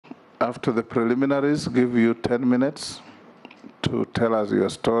After the preliminaries, give you 10 minutes to tell us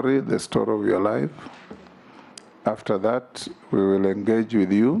your story, the story of your life. After that, we will engage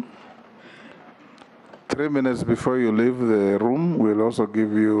with you. 3 minutes before you leave the room, we'll also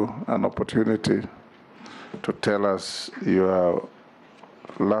give you an opportunity to tell us your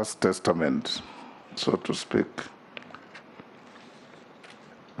last testament, so to speak.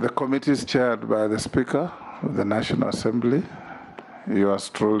 The committee is chaired by the Speaker of the National Assembly. Yours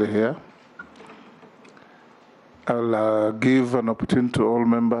truly here. I'll give an opportunity to all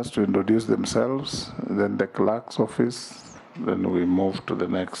members to introduce themselves, then the clerk's office, then we move to the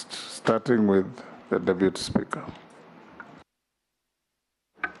next, starting with the Deputy Speaker.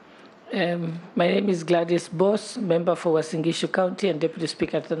 My name is Gladys Boss, member for Uasin Gishu County and Deputy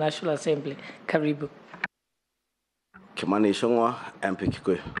Speaker at the National Assembly. Karibu. Kimani Shongwa, MP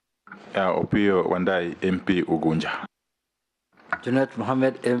Kikuyu. Opio Wandai, MP Ugunja. Junet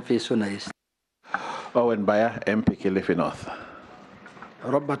Mohammed, MP Sunais. Owen Baya, MP Kilifi North.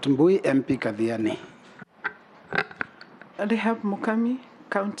 Robert Mbui, MP Kadhiani. Rehab Mukami,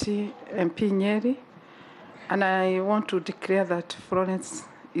 County MP Nyeri. And I want to declare that Florence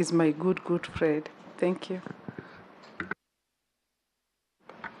is my good friend. Thank you.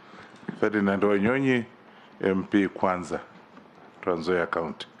 Ferdinand Wanyonyi, MP Kwanza, Trans Nzoia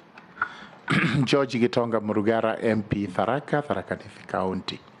County. George Gitonga Murugara, MP Tharaka, Tharaka Nithi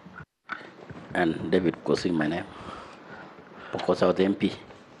County. And David Kosing, my name. Pokot South MP.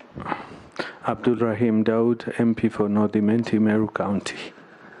 Abdul Rahim Daud, MP for North Imenti, Meru County.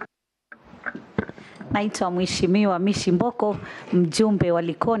 Naitwa Mheshimiwa Mishi Mboko, mjumbe wa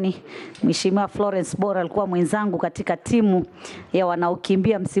Likoni. Mheshimiwa Florence Bore alikuwa mwenzangu katika timu ya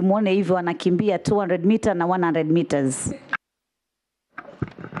wanaokimbia, msimuone hivyo wanakimbia 200 meter na 100 meters.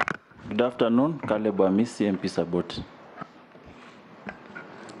 Good afternoon, Caleb Amisi, MP Saboti.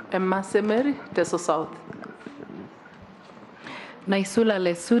 Emma Semeri, Teso South. Naisula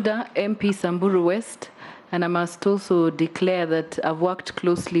Lesuda, MP Samburu West. And I must also declare that I've worked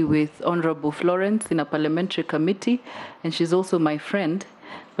closely with Honorable Florence in a parliamentary committee, and she's also my friend.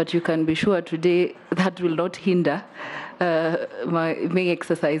 But you can be sure today that will not hinder me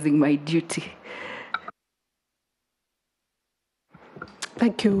exercising my duty.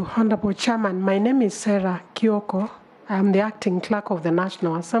 Thank you, Honorable Chairman. My name is Sarah Kioko. I'm the acting clerk of the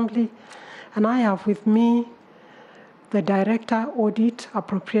National Assembly, and I have with me the Director, Audit,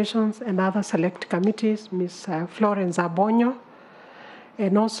 Appropriations, and other select committees, Ms. Florence Abonyo,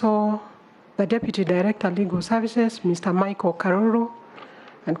 and also the Deputy Director, Legal Services, Mr. Michael Karuru,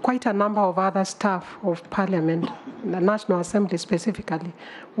 and quite a number of other staff of Parliament, the National Assembly specifically,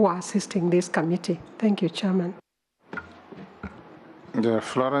 who are assisting this committee. Thank you, Chairman.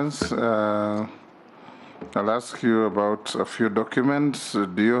 Florence, I'll ask you about a few documents.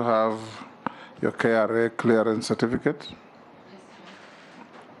 Do you have your KRA clearance certificate?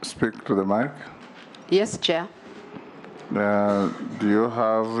 Speak to the mic. Yes, Chair. Do you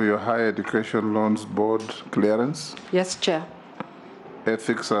have your Higher Education Loans Board clearance? Yes, Chair.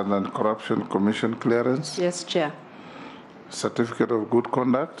 Ethics and Corruption Commission clearance? Yes, Chair. Certificate of Good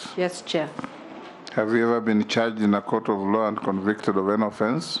Conduct? Yes, Chair. Have you ever been charged in a court of law and convicted of an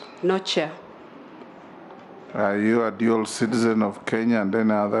offense? No, Chair. Are you a dual citizen of Kenya and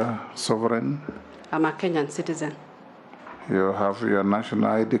any other sovereign? I'm a Kenyan citizen. You have your national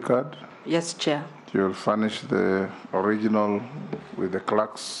ID card? Yes, Chair. You will furnish the original with the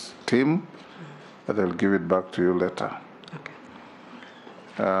clerk's team, but they'll give it back to you later.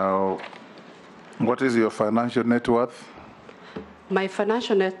 Okay. What is your financial net worth? My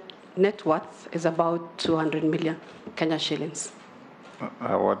financial net worth is about 200 million Kenya shillings.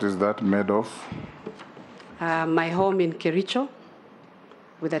 What is that made of? My home in Kericho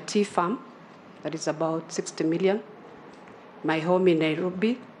with a tea farm, that is about 60 million. My home in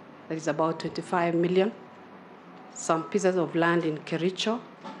Nairobi, that is about 25 million. Some pieces of land in Kericho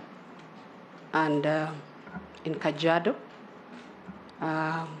and in Kajiado.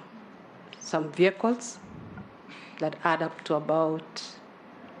 Some vehicles that add up to about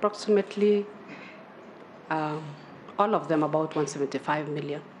approximately, all of them about 175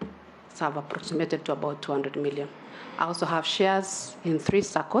 million. So I've approximated to about 200 million. I also have shares in 3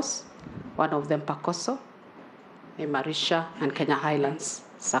 SACCOs, one of them Pacoso, Marisha, and Kenya Highlands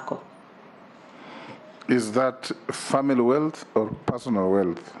SACCO. Is that family wealth or personal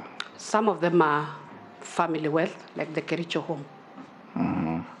wealth? Some of them are family wealth, like the Kericho home.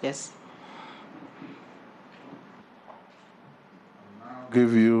 Mm-hmm. Yes. I'll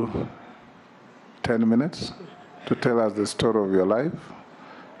give you 10 minutes to tell us the story of your life.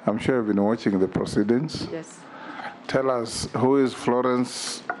 I'm sure you've been watching the proceedings. Yes. tell us who is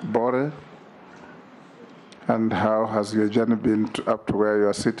Florence Bore and how has your journey been up to where you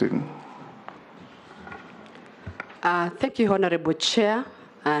are sitting? Thank you, Honorable Chair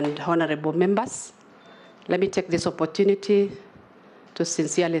and honorable members. Let me take this opportunity to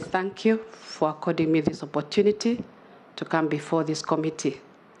sincerely thank you for according me this opportunity to come before this committee.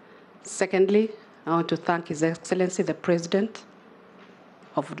 Secondly, I want to thank His Excellency, the President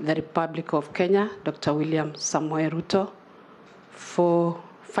of the Republic of Kenya, Dr. William Samoei Ruto, for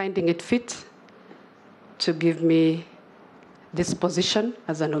finding it fit to give me this position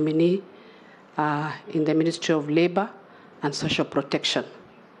as a nominee in the Ministry of Labor and Social Protection.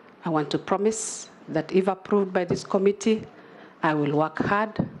 I want to promise that if approved by this committee, I will work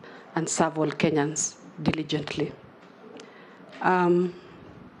hard and serve all Kenyans diligently.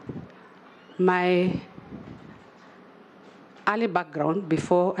 My early background,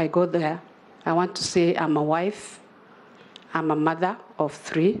 before I go there, I want to say I'm a wife, I'm a mother of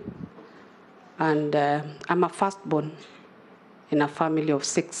 3, and I'm a firstborn in a family of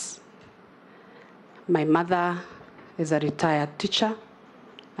 6. My mother is a retired teacher,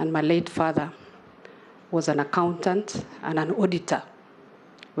 and my late father was an accountant and an auditor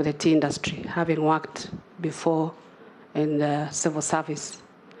with the tea industry, having worked before in the civil service.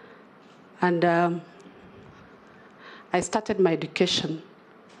 And I started my education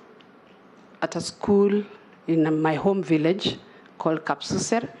at a school in my home village called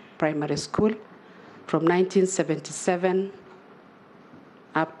Kapsuser Primary School from 1977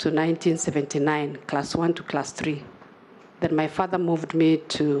 up to 1979, class 1 to class 3. Then my father moved me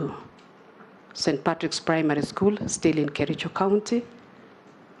to St. Patrick's Primary School, still in Kericho County,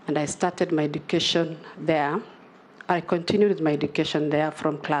 and I started my education there. I continued with my education there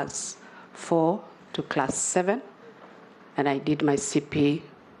from class 4 to class 7, and I did my CP.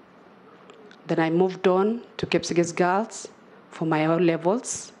 Then I moved on to Kipsigis Girls for my O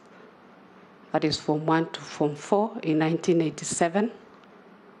levels, that is Form 1 to Form 4 in 1987.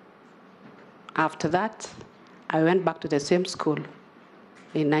 After that, I went back to the same school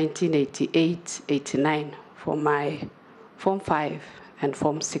in 1988-89 for my Form 5 and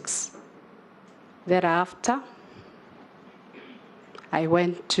Form 6. Thereafter, I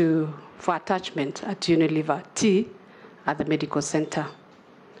went for attachment at Unilever T at the medical center,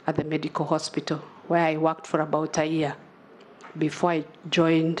 at the medical hospital, where I worked for about a year before I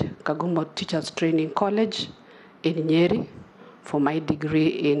joined Kagumo Teachers Training College in Nyeri for my degree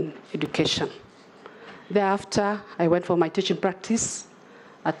in education. Thereafter, I went for my teaching practice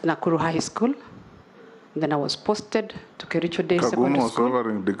at Nakuru High School. Then I was posted to Kericho Day Secondary School. Kagumo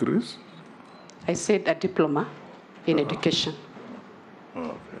covering degrees? I said a diploma in education. Oh,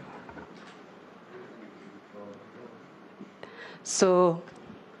 okay. So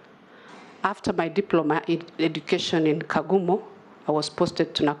after my diploma in education in Kagumo, I was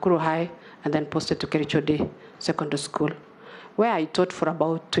posted to Nakuru High and then posted to Kericho Day Secondary School, where I taught for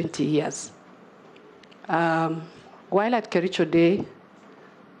about 20 years. While at Kericho Day,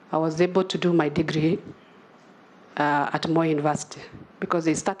 I was able to do my degree at Moi University because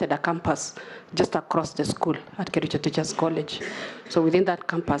they started a campus just across the school at Kericho Teachers College. So within that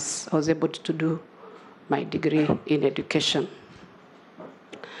campus, I was able to do my degree in education.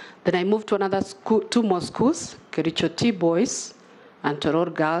 Then I moved to another school, 2 more schools, Kericho T Boys and Toror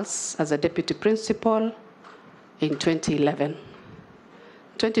Girls as a deputy principal in 2011.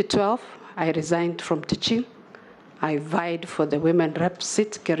 2012, I resigned from teaching. I vied for the women rep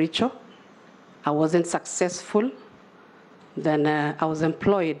seat, Kericho. I wasn't successful. Then I was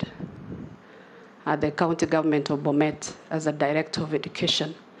employed at the county government of Bomet as a director of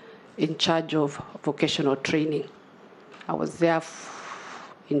education in charge of vocational training. I was there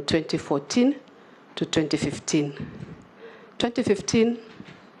in 2014 to 2015. 2015,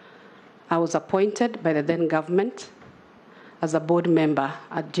 I was appointed by the then government as a board member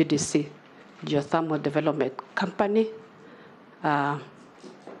at GDC, Geothermal Development Company, the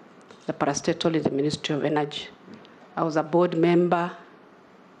parastatal in the Ministry of Energy. I was a board member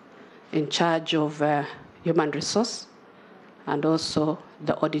in charge of human resource and also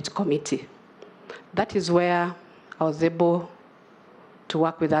the audit committee. That is where I was able to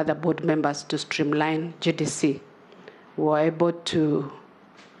work with other board members to streamline GDC. We were able to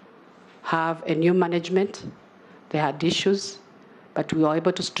have a new management. They had issues, but we were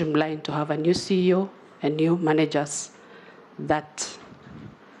able to streamline to have a new CEO and new managers that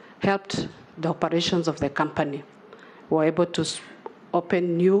helped the operations of the company. We were able to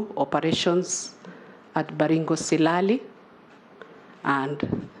open new operations at Baringo Silali,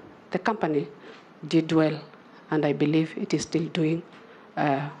 and the company did well, and I believe it is still doing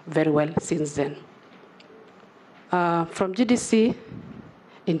very well since then. From GDC,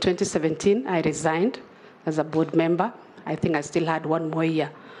 in 2017, I resigned as a board member. I think I still had 1 more year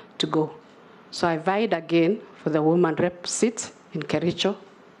to go. So I vied again for the woman rep seat in Kericho,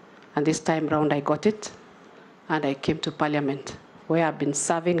 and this time round I got it, and I came to Parliament, where I've been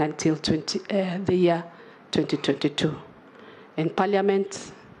serving until the year 2022. In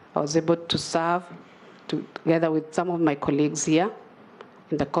Parliament, I was able to serve together with some of my colleagues here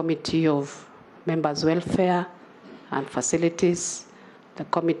in the Committee of Members' Welfare and Facilities, the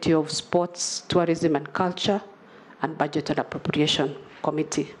Committee of Sports, Tourism and Culture, and Budget and Appropriation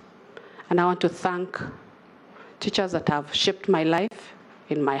Committee. And I want to thank teachers that have shaped my life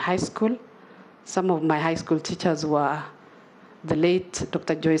in my high school. Some of my high school teachers were the late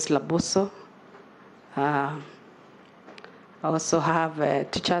Dr. Joyce Laboso. I also have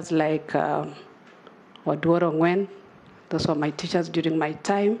teachers like Waduoro Ngwen. Those were my teachers during my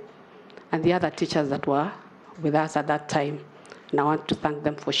time, and the other teachers that were with us at that time. And I want to thank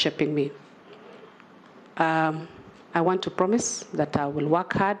them for shaping me. I want to promise that I will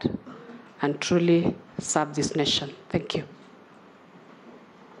work hard and truly serve this nation. Thank you.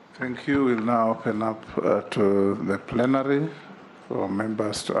 Thank you. We'll now open up to the plenary for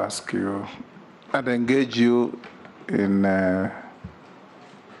members to ask you and engage you in the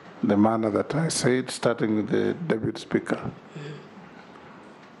manner that I said, starting with the Deputy Speaker.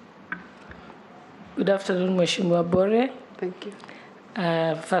 Good afternoon, Mheshimiwa Bore. Thank you.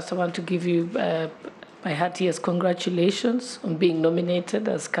 First, I want to give you my heartiest congratulations on being nominated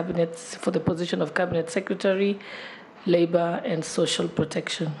as for the position of Cabinet Secretary, Labor and Social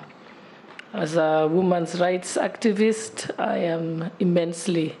Protection. As a women's rights activist, I am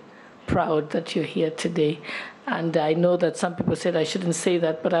immensely proud that you're here today. And I know that some people said I shouldn't say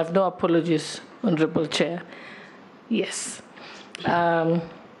that, but I have no apologies, Honorable Chair. Yes. So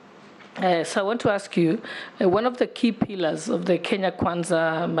I want to ask you, one of the key pillars of the Kenya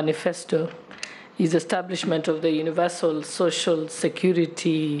Kwanza Manifesto is establishment of the universal social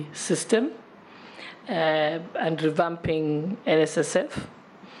security system and revamping NSSF.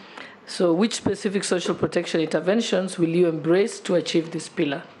 So which specific social protection interventions will you embrace to achieve this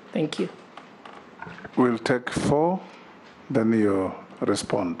pillar? Thank you. We'll take 4, then you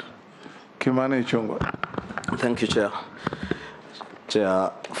respond. Kimani Ichung'wa. Thank you, Chair.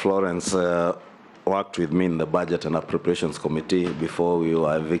 Chair Florence worked with me in the Budget and Appropriations Committee before we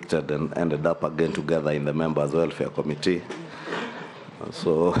were evicted and ended up again together in the Members' Welfare Committee.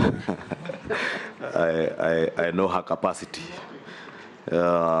 So I know her capacity.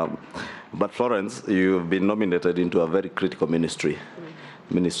 But Florence, you've been nominated into a very critical ministry,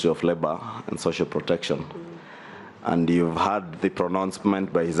 Ministry of Labor and Social Protection. And you've had the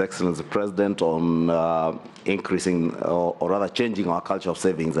pronouncement by His Excellency the President on increasing, or rather changing our culture of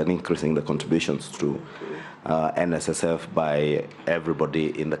savings and increasing the contributions to NSSF by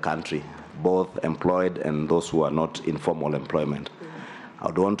everybody in the country, both employed and those who are not in formal employment. I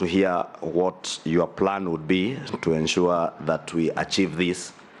would want to hear what your plan would be to ensure that we achieve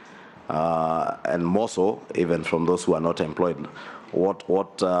this, and more so, even from those who are not employed.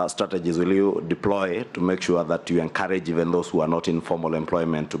 What strategies will you deploy to make sure that you encourage even those who are not in formal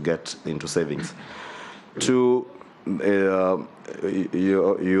employment to get into savings? 2,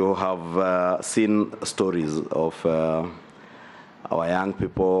 you have seen stories of our young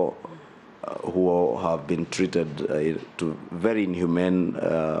people who have been treated to very inhumane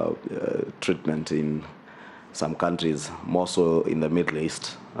treatment in some countries, more so in the Middle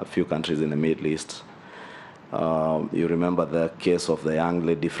East, a few countries in the Middle East. You remember the case of the young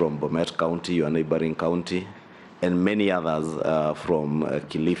lady from Bomet County, your neighboring county, and many others from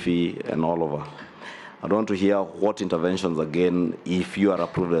Kilifi and all over. I want to hear what interventions, again, if you are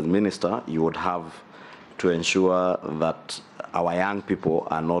approved as minister, you would have to ensure that our young people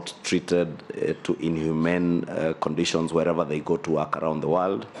are not treated to inhumane conditions wherever they go to work around the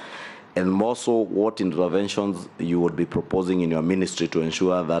world. And more so, what interventions you would be proposing in your ministry to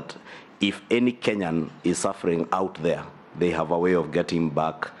ensure that if any Kenyan is suffering out there, they have a way of getting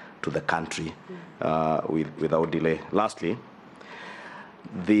back to the country without delay. Lastly,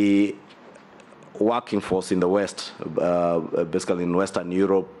 the working force in the West, basically in Western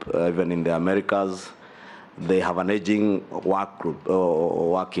Europe, even in the Americas, they have an aging work group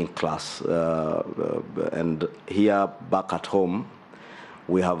or working class. And here back at home,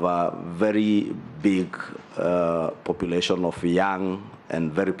 we have a very big population of young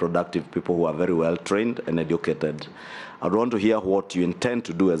and very productive people who are very well trained and educated. I want to hear what you intend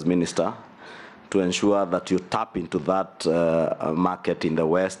to do as minister to ensure that you tap into that market in the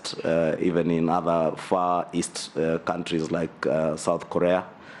West, even in other Far East countries like South Korea,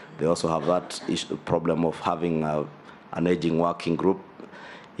 They also have that problem of having an aging working group.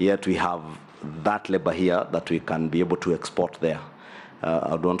 Yet we have that labor here that we can be able to export there.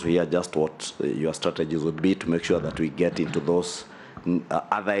 I would want to hear just what your strategies would be to make sure that we get into those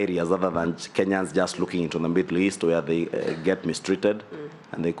other areas other than Kenyans just looking into the Middle East where they get mistreated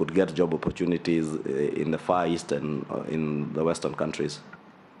and they could get job opportunities in the Far East and in the Western countries.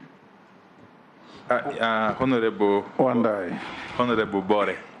 Honorable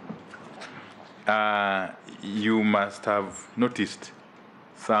Bore, you must have noticed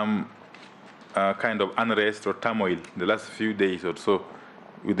some kind of unrest or turmoil the last few days or so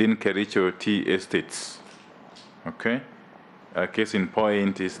within Kericho tea estates. Okay? A case in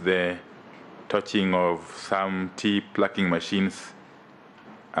point is the touching of some tea plucking machines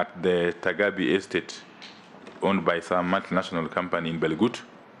at the Tagabi estate owned by some multinational company in Belgut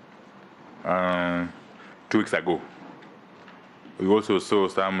 2 weeks ago. We also saw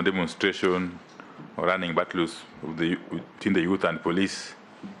some demonstration or running battles between the youth and police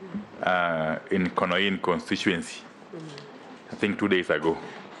in Konoin constituency, I think 2 days ago.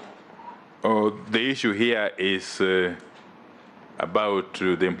 The issue here is about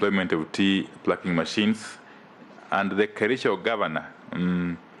the employment of tea plucking machines, and the Kericho governor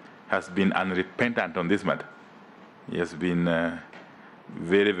has been unrepentant on this matter. He has been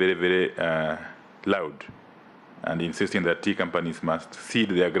very, very, very loud and insisting that tea companies must cede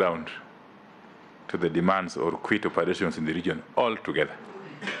their ground to the demands or quit operations in the region altogether.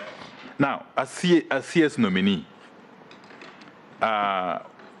 Now, as CS nominee,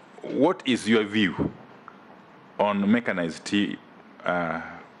 what is your view on mechanized tea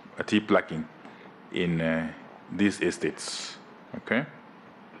plucking in these estates? Okay,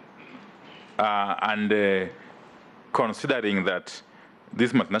 and considering that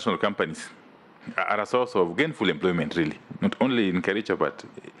these multinational companies are a source of gainful employment, really, not only in Kericho but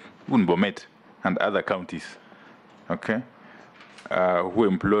in Bomet and other counties, okay, who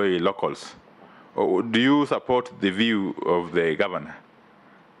employ locals. Do you support the view of the governor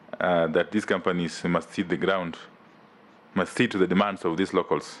that these companies must cede the ground, must cede to the demands of these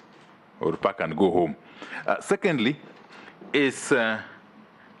locals, or pack and go home? Secondly, is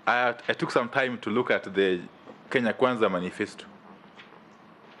I took some time to look at the Kenya Kwanza manifesto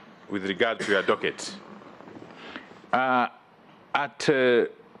with regard to your docket. At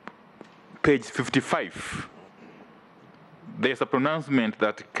page 55, there's a pronouncement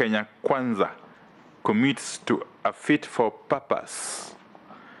that Kenya Kwanza commits to a fit-for-purpose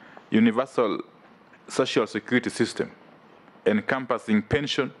universal social security system encompassing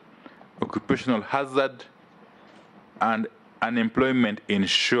pension, occupational hazard, and unemployment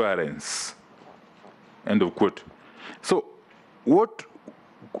insurance. End of quote. So,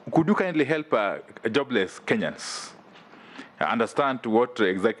 could you kindly help jobless Kenyans understand what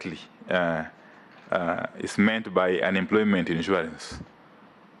exactly is meant by unemployment insurance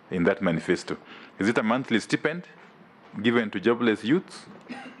in that manifesto? Is it a monthly stipend given to jobless youths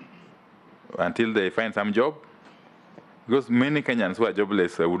until they find some job? Because many Kenyans who are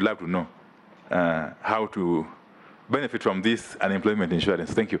jobless would love to know how to benefit from this unemployment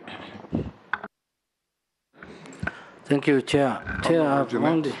insurance. Thank you. Thank you, Chair. Chair,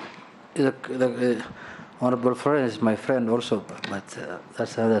 Honorable Florence is my friend also, but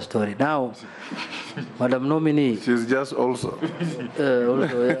that's another story. Now, Madam Nominee. She's just also.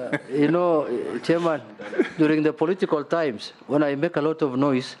 Yeah. You know, Chairman, during the political times, when I make a lot of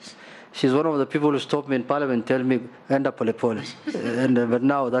noise, she's one of the people who stop me in Parliament, tell me, end up police. But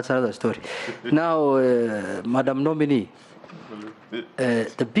now, that's another story. Now, Madam Nominee,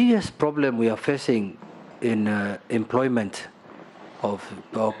 the biggest problem we are facing in employment of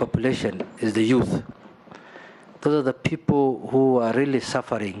our population is the youth. Those are the people who are really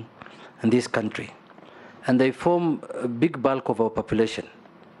suffering in this country. And they form a big bulk of our population.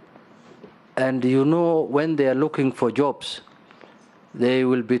 And you know, when they are looking for jobs, they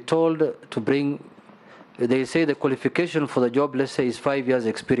will be told to bring, they say the qualification for the job, let's say, is 5 years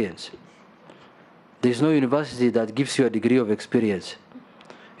experience. There is no university that gives you a degree of experience.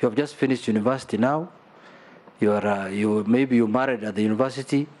 You have just finished university now. Maybe you married at the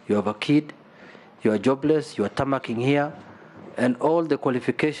university, you have a kid, you are jobless, you are tammacking here, and all the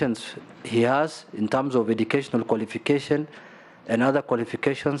qualifications he has in terms of educational qualification and other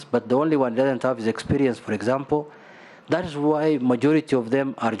qualifications, but the only one that doesn't have is experience, for example. That is why majority of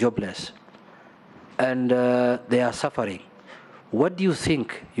them are jobless, and they are suffering. What do you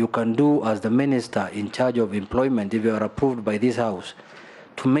think you can do as the minister in charge of employment, if you are approved by this House,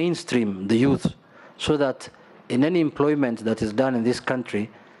 to mainstream the youth so that in any employment that is done in this country,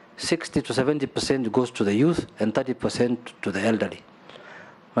 60 to 70% goes to the youth and 30% to the elderly?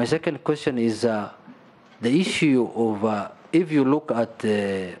 My second question is the issue of, if you look at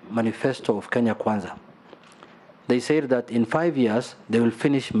the manifesto of Kenya Kwanza, they say that in 5 years, they will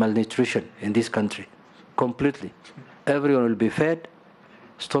finish malnutrition in this country completely. Everyone will be fed,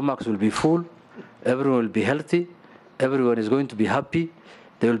 stomachs will be full, everyone will be healthy, everyone is going to be happy,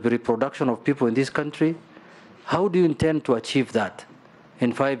 there will be reproduction of people in this country. How do you intend to achieve that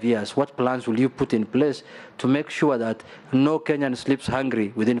in 5 years? What plans will you put in place to make sure that no Kenyan sleeps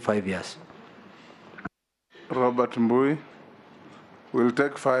hungry within 5 years? Robert Mbui. We'll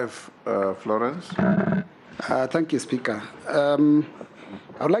take 5, Florence. Thank you, Speaker.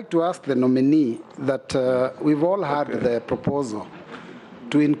 I would like to ask the nominee that we've all heard the proposal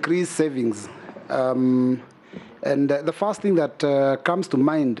to increase savings. And the first thing that comes to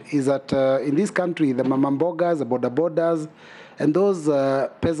mind is that in this country, the mamambogas, the boda-bodas, and those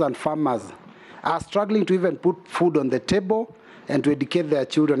peasant farmers are struggling to even put food on the table and to educate their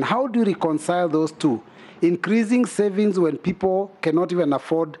children. How do you reconcile those two? Increasing savings when people cannot even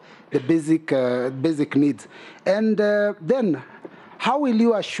afford the basic needs. And then, how will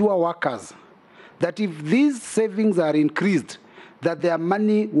you assure workers that if these savings are increased, that their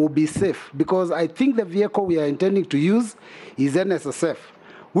money will be safe? Because I think the vehicle we are intending to use is NSSF,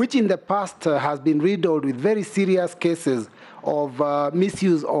 which in the past has been riddled with very serious cases of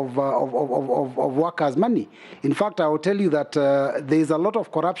misuse of workers' money. In fact, I will tell you that there is a lot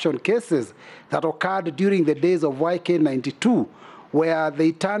of corruption cases that occurred during the days of YK92, where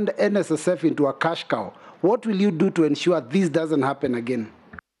they turned NSSF into a cash cow. What will you do to ensure this doesn't happen again?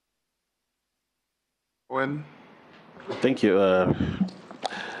 When? Thank you,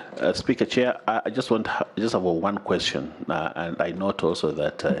 Speaker Chair. I just have one question, and I note also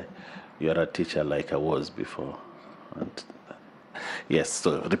that you are a teacher like I was before. And yes,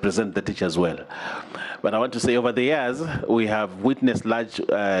 so represent the teachers well. But I want to say over the years, we have witnessed large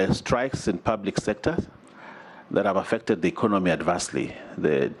strikes in public sector that have affected the economy adversely.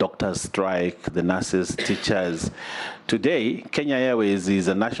 The doctors strike, the nurses, teachers. Today, Kenya Airways is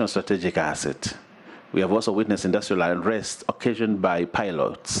a national strategic asset. We have also witnessed industrial unrest occasioned by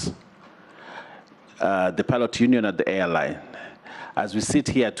pilots. The pilot union at the airline. As we sit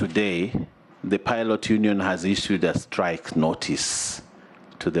here today, the pilot union has issued a strike notice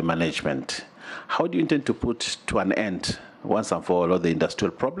to the management. How do you intend to put to an end, once and for all the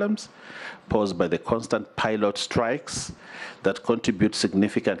industrial problems posed by the constant pilot strikes that contribute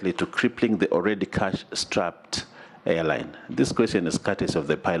significantly to crippling the already cash-strapped airline? This question is courtesy of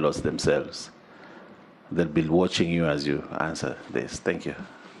the pilots themselves. They'll be watching you as you answer this. Thank you.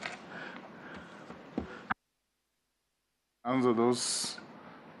 Answer those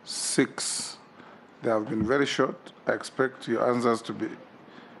 6. They have been very short. I expect your answers to be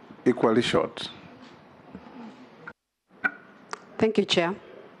equally short. Thank you, Chair.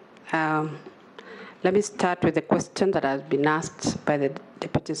 Let me start with the question that has been asked by the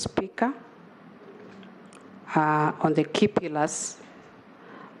Deputy Speaker on the key pillars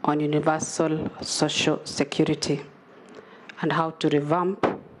on universal social security and how to revamp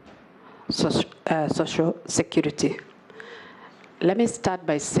social security. Let me start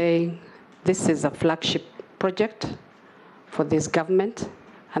by saying this is a flagship project for this government,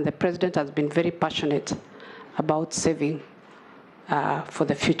 and the President has been very passionate about saving for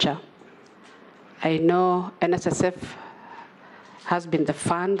the future. I know NSSF has been the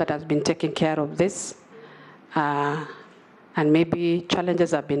fund that has been taking care of this, and maybe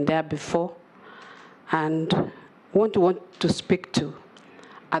challenges have been there before. And what we want to speak to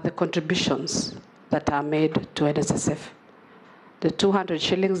are the contributions that are made to NSSF. The 200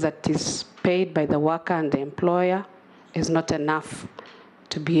 shillings that is paid by the worker and the employer is not enough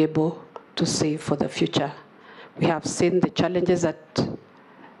to be able to save for the future. We have seen the challenges that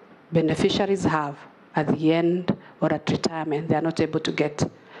beneficiaries have at the end or at retirement. They are not able to get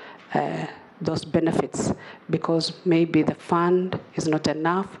those benefits because maybe the fund is not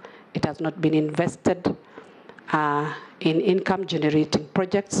enough, it has not been invested in income-generating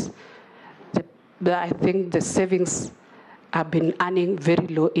projects. I think the savings have been earning very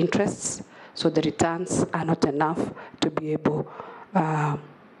low interests, so the returns are not enough to be able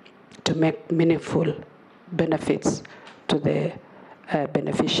to make meaningful benefits to the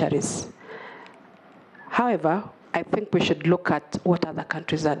beneficiaries. However, I think we should look at what other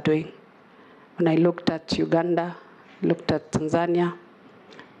countries are doing. When I looked at Uganda, looked at Tanzania,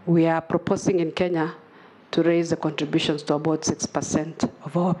 we are proposing in Kenya to raise the contributions to about 6%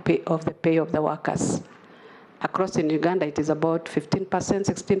 of our pay, of the pay of the workers. Across in Uganda, it is about 15%,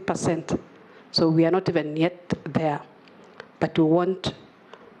 16%. So we are not even yet there. But we want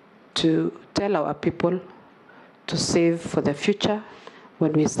to tell our people to save for the future.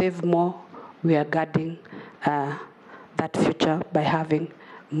 when we save more, we are guarding that future by having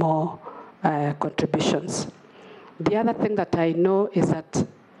more contributions. The other thing that I know is that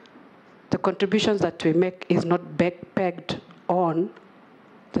the contributions that we make is not pegged on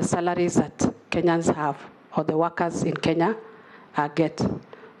the salaries that Kenyans have or the workers in Kenya get.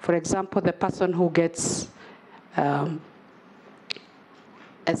 For example, the person who gets a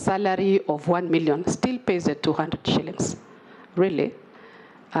salary of 1 million still pays the 200 shillings. Really,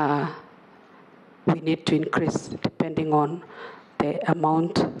 we need to increase depending on the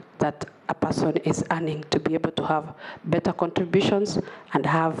amount that a person is earning to be able to have better contributions and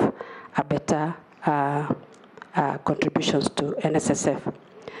have a better contributions to NSSF.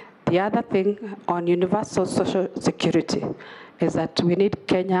 The other thing on universal social security is that we need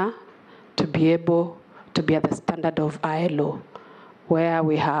Kenya to be able to be at the standard of ILO, where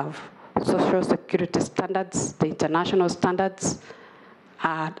we have social security standards. The international standards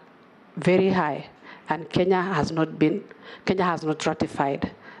are very high, and Kenya has not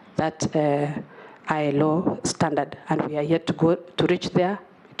ratified that ILO standard, and we are yet to reach there.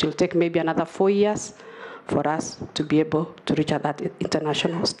 It will take maybe another 4 years for us to be able to reach at that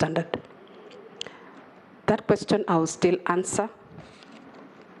international standard. That question I will still answer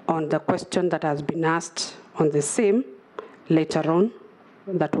on the question that has been asked on the same later on,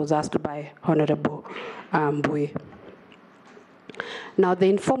 that was asked by Honorable Mbui. Now, the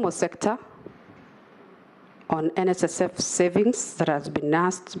informal sector on NSSF savings that has been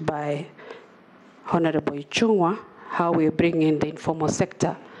asked by Honorable Ichung'wa, how we bring in the informal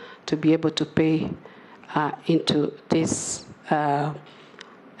sector to be able to pay into this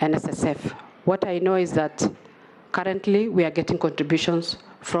NSSF. What I know is that currently we are getting contributions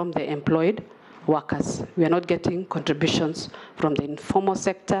from the employed workers. We are not getting contributions from the informal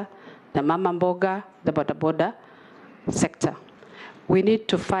sector, the mama mboga, the boda boda sector. We need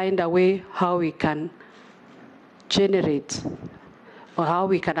to find a way how we can generate or how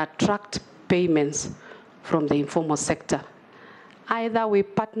we can attract payments from the informal sector. Either we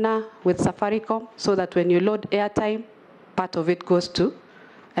partner with Safaricom so that when you load airtime, part of it goes to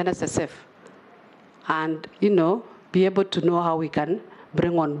NSSF, and be able to know how we can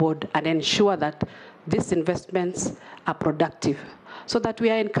bring on board and ensure that these investments are productive, so that we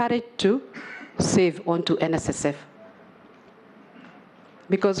are encouraged to save onto NSSF.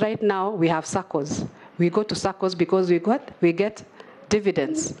 Because right now we have SACCOs. We go to SACCOs because we get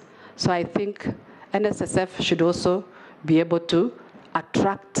dividends. So I think NSSF should also be able to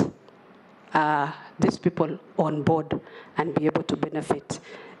attract these people on board and be able to benefit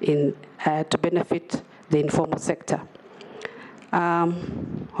the informal sector.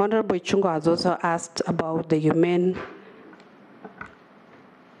 Honorable Ichung'wa has also asked about the humane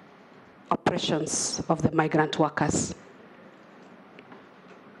operations of the migrant workers.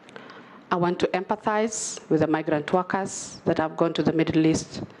 I want to empathize with the migrant workers that have gone to the Middle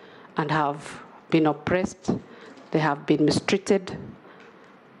East and have been oppressed. They have been mistreated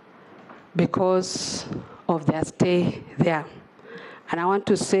because of their stay there. And I want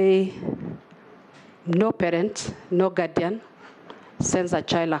to say, no parent, no guardian sends a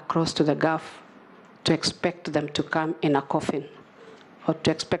child across to the Gulf to expect them to come in a coffin or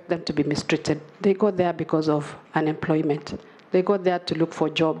to expect them to be mistreated. They go there because of unemployment. They go there to look for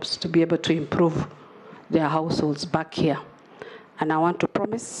jobs, to be able to improve their households back here. And I want to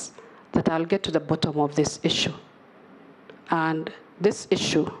promise that I'll get to the bottom of this issue. And this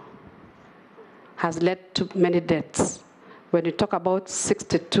issue has led to many deaths. When you talk about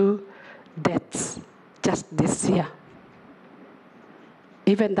 62 deaths just this year,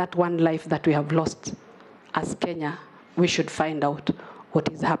 even that one life that we have lost as Kenya, we should find out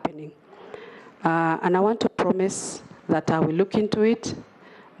what is happening. And I want to promise that I will look into it.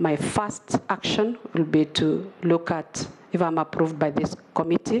 My first action will be to look at, if I'm approved by this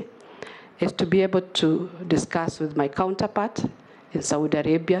committee, is to be able to discuss with my counterpart in Saudi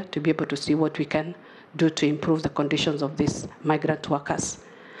Arabia to be able to see what we can do to improve the conditions of these migrant workers.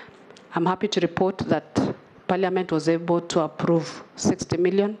 I'm happy to report that Parliament was able to approve 60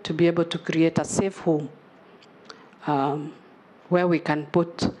 million to be able to create a safe home where we can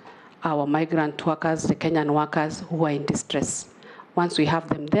put our migrant workers, the Kenyan workers who are in distress. Once we have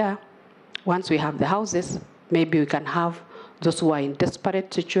them there, once we have the houses, maybe we can have those who are in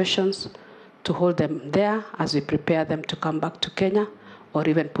desperate situations to hold them there as we prepare them to come back to Kenya, or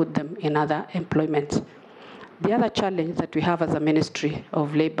even put them in other employment. The other challenge that we have as a Ministry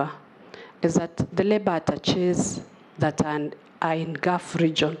of Labor is that the labor attaches that are in Gulf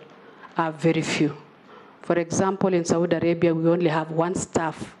region are very few. For example, in Saudi Arabia, we only have one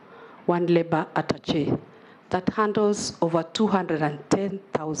staff, one labor attaché that handles over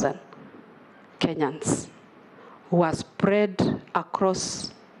 210,000 Kenyans who are spread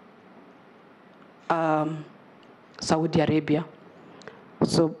across Saudi Arabia.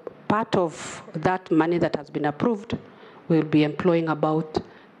 So part of that money that has been approved will be employing about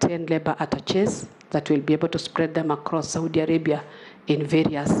 10 labor attaches that will be able to spread them across Saudi Arabia in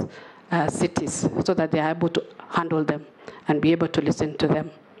various cities so that they are able to handle them and be able to listen to them.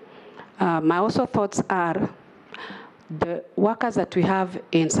 My also thoughts are the workers that we have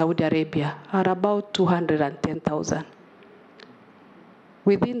in Saudi Arabia are about 210,000.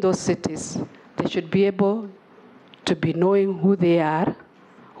 Within those cities, they should be able to be knowing who they are,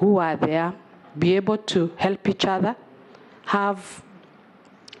 who are there, be able to help each other, have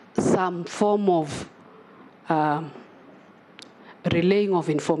some form of relaying of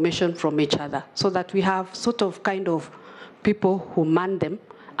information from each other so that we have sort of kind of people who man them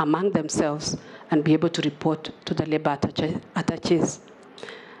among themselves and be able to report to the labor attaches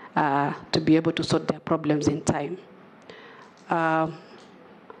to be able to sort their problems in time.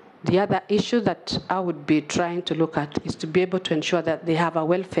 The other issue that I would be trying to look at is to be able to ensure that they have a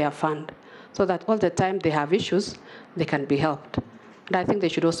welfare fund so that all the time they have issues, they can be helped. And I think they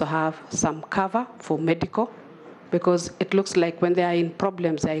should also have some cover for medical, because it looks like when they are in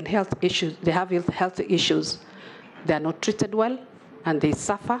problems, they are in health issues, they have health issues, they are not treated well, and they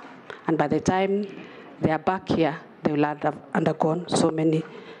suffer, and by the time they are back here, they will have undergone so many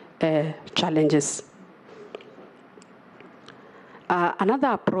challenges. Another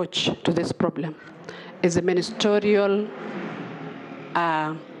approach to this problem is a ministerial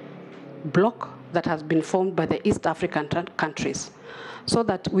bloc that has been formed by the East African countries, so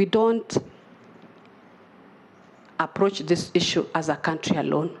that we don't approach this issue as a country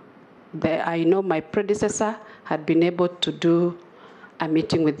alone. I know my predecessor had been able to do a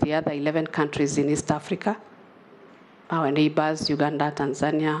meeting with the other 11 countries in East Africa, our neighbors, Uganda,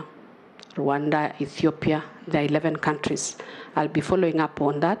 Tanzania, Rwanda, Ethiopia, there are 11 countries. I'll be following up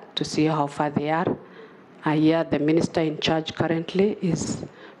on that to see how far they are. Here, the minister in charge currently is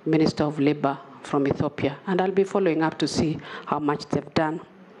Minister of Labor from Ethiopia, and I'll be following up to see how much they've done.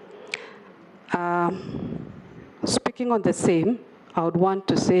 Speaking on the same, I would want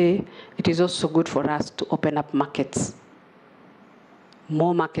to say it is also good for us to open up markets,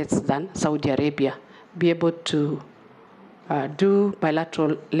 more markets than Saudi Arabia, be able to do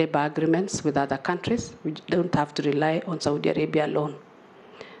bilateral labor agreements with other countries. We don't have to rely on Saudi Arabia alone.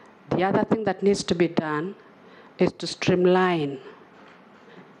 The other thing that needs to be done is to streamline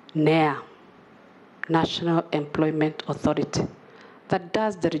NEA, National Employment Authority, that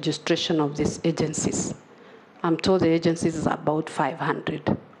does the registration of these agencies. I'm told the agencies is about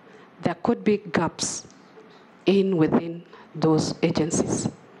 500. There could be gaps within those agencies.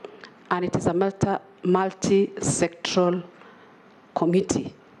 And it is a multi-sectoral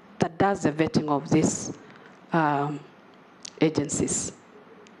committee that does the vetting of these agencies.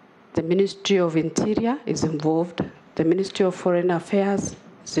 The Ministry of Interior is involved. The Ministry of Foreign Affairs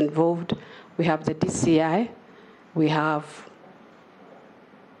is involved. We have the DCI. We have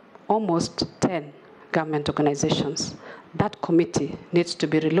almost 10 government organizations. That committee needs to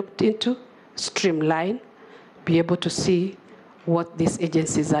be relooked into, streamlined, be able to see what these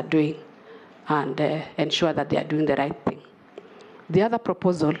agencies are doing and ensure that they are doing the right thing. The other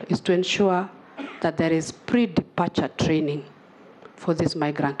proposal is to ensure that there is pre-departure training for these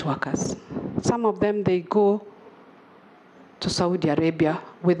migrant workers. Some of them, they go to Saudi Arabia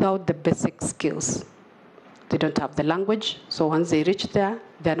without the basic skills. They don't have the language, so once they reach there,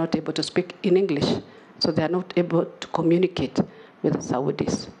 they're not able to speak in English, so they're not able to communicate with the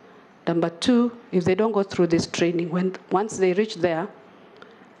Saudis. Number two, if they don't go through this training, once they reach there,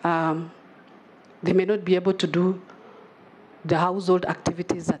 they may not be able to do the household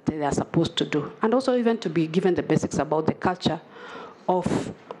activities that they are supposed to do, and also even to be given the basics about the culture of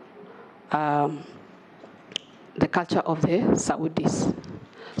the Saudis.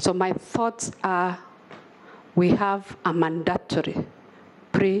 So my thoughts are, we have a mandatory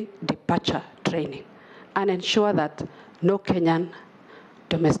pre-departure training and ensure that no Kenyan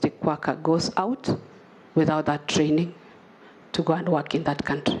domestic worker goes out without that training to go and work in that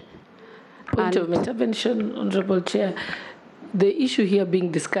country. Point of intervention, Honorable Chair. The issue here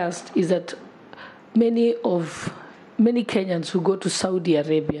being discussed is that many Kenyans who go to Saudi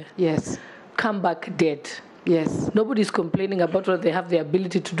Arabia come back dead. Yes. Nobody's complaining about whether they have the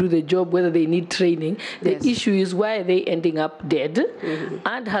ability to do the job, whether they need training. The issue is, why are they ending up dead? Mm-hmm.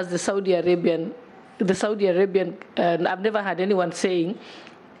 And has the Saudi Arabian, and I've never had anyone saying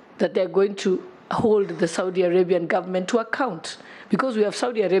that they're going to hold the Saudi Arabian government to account, because we have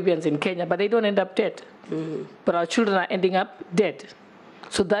Saudi Arabians in Kenya, but they don't end up dead. but our children are ending up dead.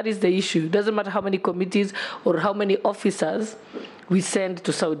 So that is the issue. It doesn't matter how many committees or how many officers we send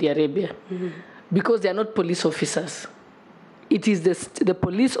to Saudi Arabia, because they are not police officers. It is the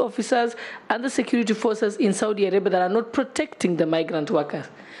police officers and the security forces in Saudi Arabia that are not protecting the migrant workers.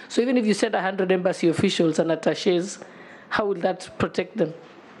 So even if you send 100 embassy officials and attachés, how will that protect them?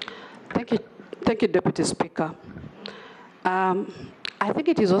 Thank you, Deputy Speaker. I think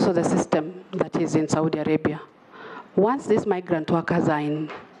it is also the system that is in Saudi Arabia. Once these migrant workers are in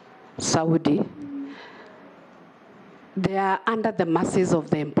Saudi, they are under the mercies of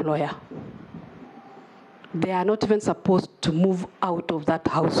the employer. They are not even supposed to move out of that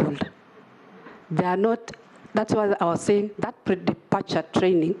household. They are not, that's why I was saying that pre-departure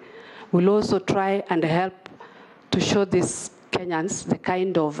training will also try and help to show these Kenyans the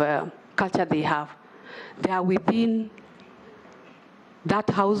kind of culture they have. They are within that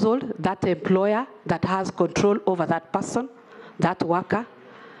household, that employer that has control over that person, that worker,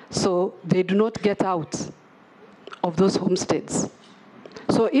 so they do not get out of those homesteads.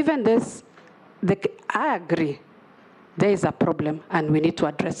 So even this, I agree, there is a problem and we need to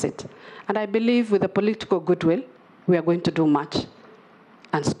address it. And I believe with the political goodwill, we are going to do much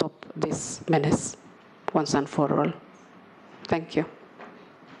and stop this menace once and for all. Thank you.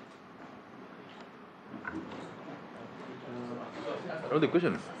 All the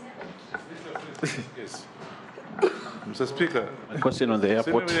questions. Yes. Mr. Speaker. A question on the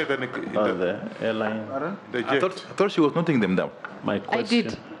airport, on the airline. I thought she was noting them down. My question. I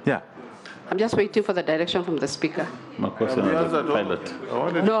did. Yeah. I'm just waiting for the direction from the speaker. My question on the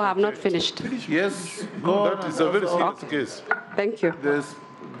pilot. No, I have not finished. Yes, no, that is a very serious case. Thank you. The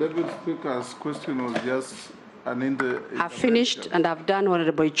Deputy Speaker's question was just an I've finished and I've done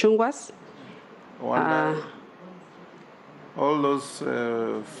Honorable Ichung'wa's. All those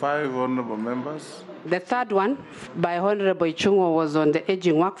 5 honorable members. The third one by Honorable Ichung'wa was on the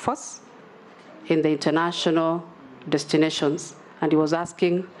aging workforce in the international destinations. And he was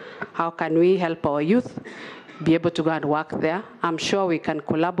asking, how can we help our youth be able to go and work there? I'm sure we can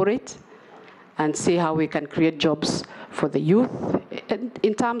collaborate and see how we can create jobs for the youth.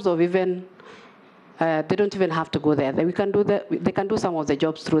 In terms of even, they don't even have to go there. They can do some of the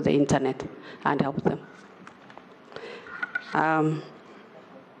jobs through the internet and help them.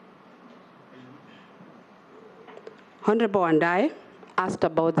 Honorable Andai asked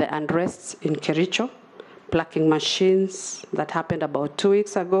about the unrests in Kericho, plucking machines that happened about 2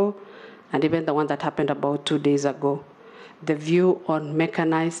 weeks ago, and even the one that happened about 2 days ago. The view on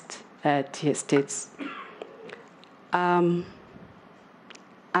mechanized tea estates. As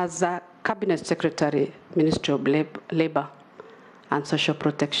a Cabinet Secretary, Ministry of Labor and Social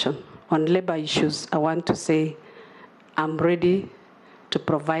Protection, on labor issues, I want to say I'm ready to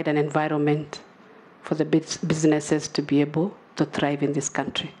provide an environment for the businesses to be able to thrive in this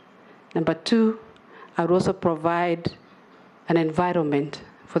country. Number 2, I would also provide an environment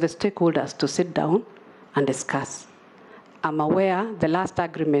for the stakeholders to sit down and discuss. I'm aware the last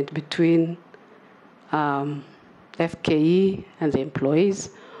agreement between FKE and the employees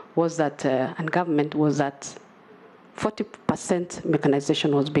was that, and government was that 40%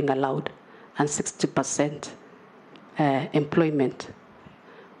 mechanization was being allowed and 60% employment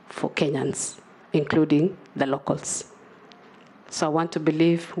for Kenyans, including the locals. So I want to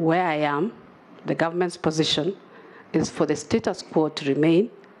believe where I am, the government's position is for the status quo to remain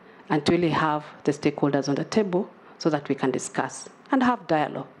and to really have the stakeholders on the table so that we can discuss and have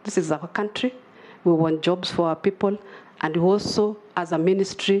dialogue. This is our country. We want jobs for our people, and we also, as a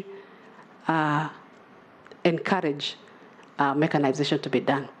ministry, encourage mechanization to be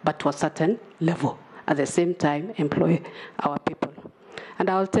done, but to a certain level. At the same time, employ our people. And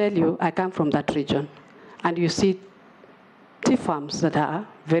I'll tell you, I come from that region, and you see tea farms that are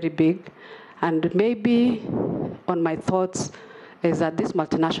very big, and maybe on my thoughts is that these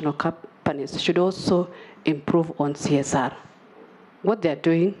multinational companies should also improve on CSR. What they're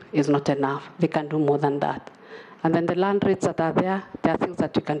doing is not enough. They can do more than that. And then the land rates that are there are things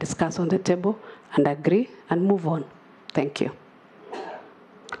that you can discuss on the table and agree and move on. Thank you.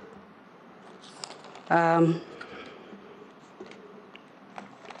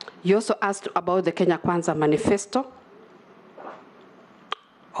 You also asked about the Kenya Kwanza manifesto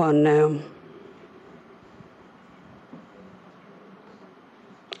on,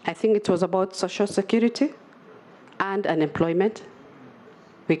 I think it was about social security and unemployment.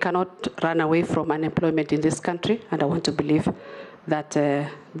 We cannot run away from unemployment in this country, and I want to believe that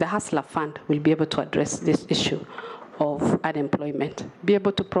the Hustler Fund will be able to address this issue of unemployment, be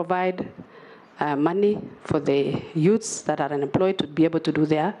able to provide money for the youths that are unemployed to be able to do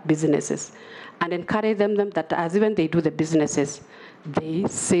their businesses, and encourage them that as even they do the businesses, they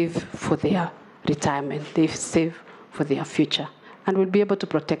save for their retirement, they save for their future, and will be able to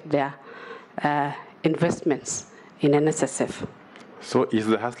protect their investments in NSSF. So is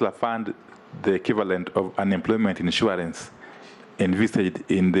the Hustler Fund the equivalent of unemployment insurance envisaged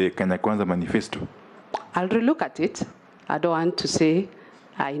in the Kenya Kwanza manifesto? I'll relook at it. I don't want to say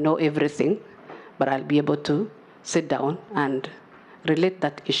I know everything, but I'll be able to sit down and relate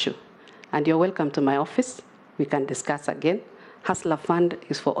that issue. And you're welcome to my office. We can discuss again. Hustler Fund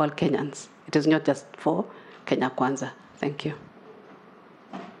is for all Kenyans. It is not just for Kenya Kwanza. Thank you.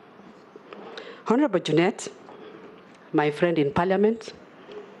 Honorable Junet, my friend in Parliament,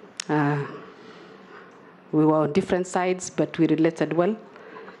 we were on different sides, but we related well,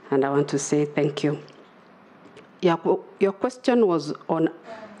 and I want to say thank you. Your question was on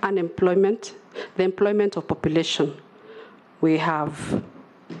unemployment, the employment of population. We have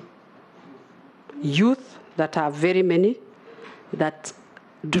youth that are very many that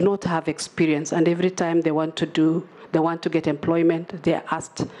do not have experience, and every time they want to get employment, they are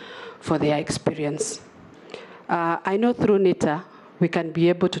asked for their experience. I know through NITA, we can be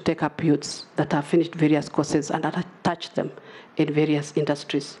able to take up youths that have finished various courses and attach them in various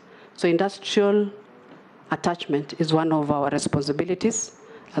industries. So industrial attachment is one of our responsibilities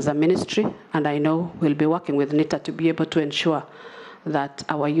as a ministry, and I know we'll be working with NITA to be able to ensure that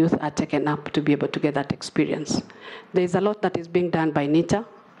our youth are taken up to be able to get that experience. There's a lot that is being done by NITA.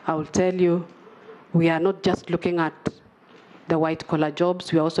 I will tell you, we are not just looking at the white-collar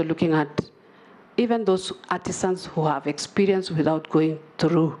jobs, we are also looking at even those artisans who have experience without going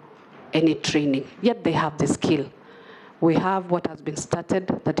through any training, yet they have the skill. We have what has been started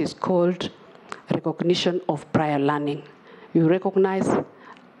that is called recognition of prior learning. You recognize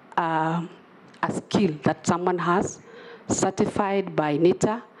a skill that someone has, certified by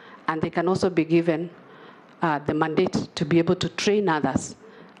NITA, and they can also be given the mandate to be able to train others,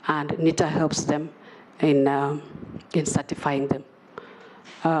 and NITA helps them in certifying them.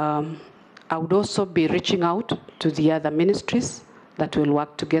 I would also be reaching out to the other ministries that will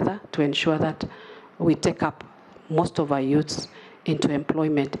work together to ensure that we take up most of our youths into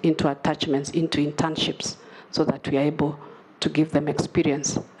employment, into attachments, into internships, so that we are able to give them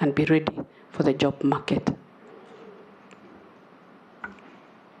experience and be ready for the job market.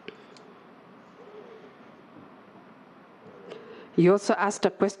 You also asked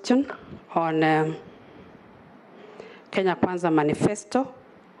a question on Kenya Kwanza manifesto,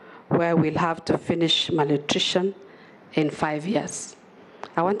 where we'll have to finish malnutrition in 5 years.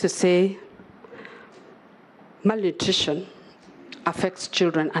 I want to say malnutrition affects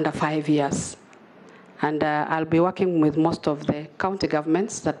children under 5 years. And I'll be working with most of the county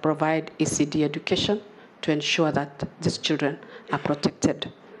governments that provide ECD education to ensure that these children are protected.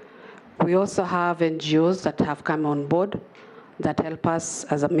 We also have NGOs that have come on board that help us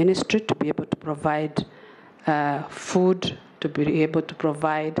as a ministry to be able to provide food, to be able to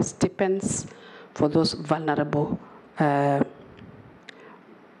provide stipends for those vulnerable, the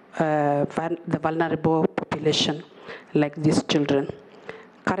vulnerable population, like these children.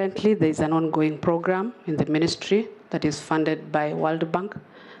 Currently, there is an ongoing program in the ministry that is funded by World Bank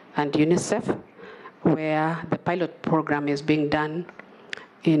and UNICEF, where the pilot program is being done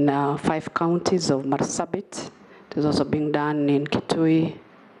in 5 counties of Marsabit. It is also being done in Kitui,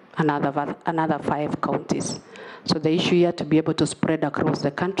 another 5 counties. So the issue here to be able to spread across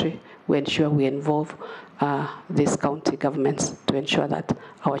the country, we ensure we involve these county governments to ensure that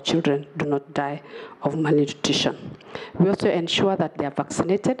our children do not die of malnutrition. We also ensure that they are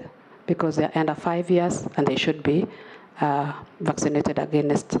vaccinated because they are under 5 years and they should be vaccinated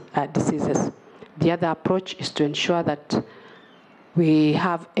against diseases. The other approach is to ensure that we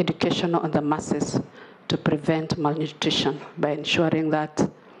have education on the masses to prevent malnutrition by ensuring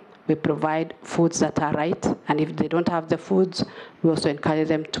that we provide foods that are right, and if they don't have the foods, we also encourage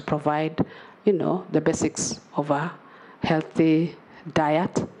them to provide, the basics of a healthy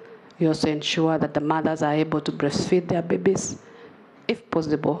diet. We also ensure that the mothers are able to breastfeed their babies, if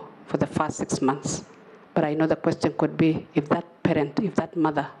possible, for the first 6 months. But I know the question could be, if that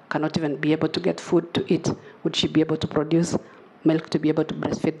mother cannot even be able to get food to eat, would she be able to produce milk to be able to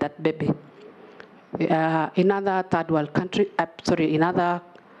breastfeed that baby? In other third world countries, in other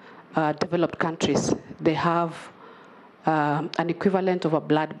developed countries, they have an equivalent of a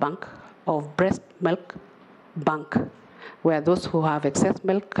blood bank, of breast milk bank, where those who have excess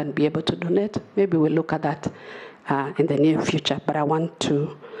milk can be able to donate. Maybe we'll look at that in the near future. But I want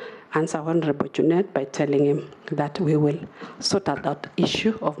to answer Honorable Junet by telling him that we will sort out that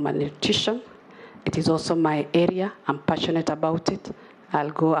issue of malnutrition It is also my area. I'm passionate about it.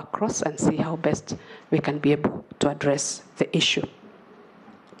 I'll go across and see how best we can be able to address the issue.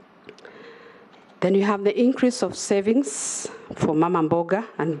 Then you have the increase of savings for mama mboga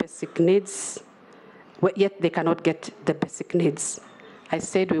and basic needs, yet they cannot get the basic needs. I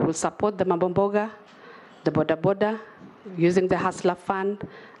said we will support the mama mboga, the boda boda, using the hustler fund,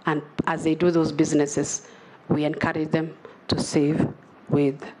 and as they do those businesses, we encourage them to save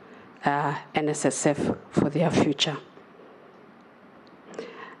with NSSF for their future.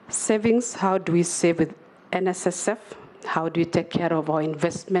 Savings, how do we save with NSSF? How do we take care of our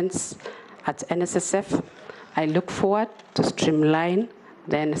investments at NSSF? I look forward to streamline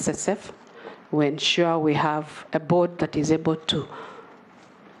the NSSF. We ensure we have a board that is able to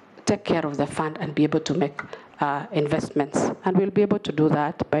take care of the fund and be able to make investments. And we'll be able to do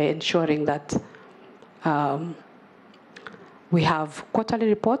that by ensuring that we have quarterly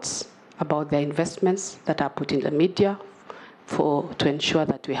reports about the investments that are put in the media to ensure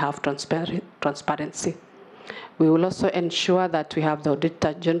that we have transparency. We will also ensure that we have the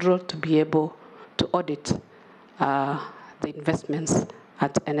Auditor General to be able to audit the investments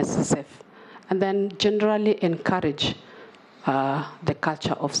at NSSF, and then generally encourage the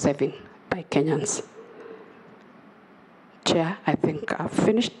culture of saving by Kenyans. Chair, I think I've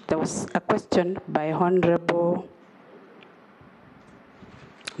finished. There was a question by Honorable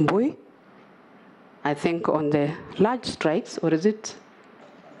Mbui, I think on the large strikes, or is it?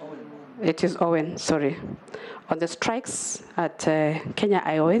 It is Owen, sorry. On the strikes at Kenya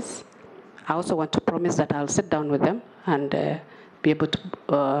IOS, I also want to promise that I'll sit down with them and be able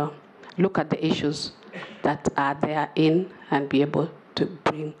to look at the issues that are there and be able to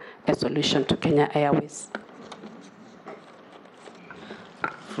bring a solution to Kenya Airways.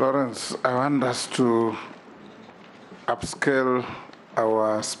 Florence, I want us to upscale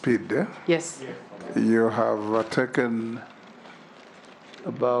our speed. Yes. You have taken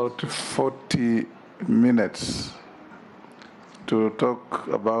about 40 minutes to talk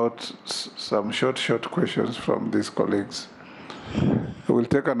about some short questions from these colleagues. We'll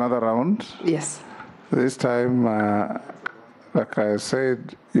take another round. Yes. This time, like I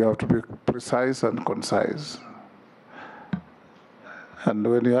said, you have to be precise and concise. And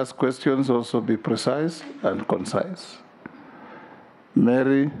when you ask questions, also be precise and concise.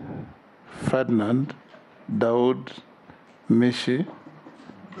 Mary, Ferdinand, Daud, Mishi.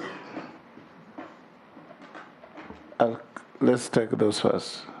 Let's take those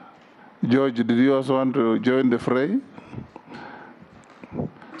first. George, did you also want to join the fray?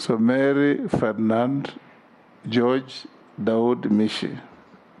 So Mary, Ferdinand, George, Daud, Mishi.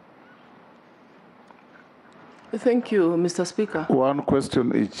 Thank you, Mr. Speaker. One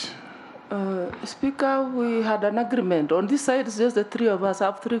question each. Speaker, we had an agreement. On this side, it's just the three of us. I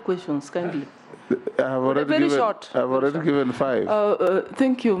have 3 questions, kindly. I have already given 5.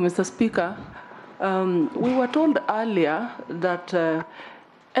 Thank you, Mr. Speaker. We were told earlier that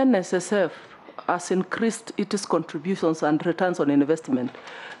NSSF has increased its contributions and returns on investment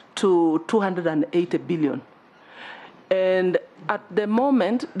to 280 billion. And at the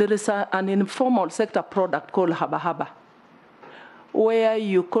moment, there is an informal sector product called Haba Haba, where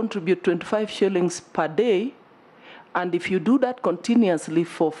you contribute 25 shillings per day, and if you do that continuously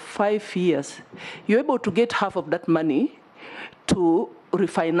for 5 years, you're able to get half of that money to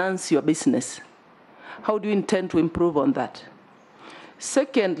refinance your business. How do you intend to improve on that?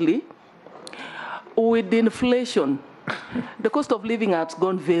 Secondly, with inflation, the cost of living has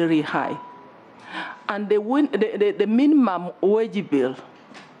gone very high. And the minimum wage bill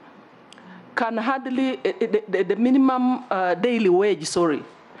can hardly, the minimum daily wage,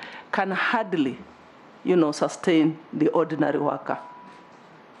 can hardly, sustain the ordinary worker.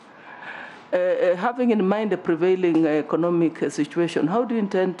 Having in mind the prevailing economic situation, how do you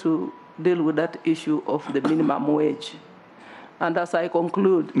intend to deal with that issue of the minimum wage? And as I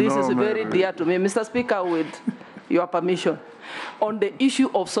conclude, this is very dear to me, Mr. Speaker, with your permission, on the issue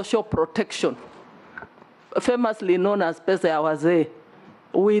of social protection, famously known as Pesa ya Wazee,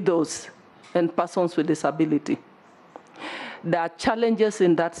 widows, and persons with disability. There are challenges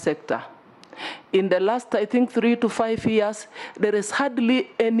in that sector. In the last, I think, 3 to 5 years, there is hardly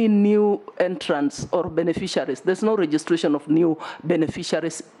any new entrants or beneficiaries. There's no registration of new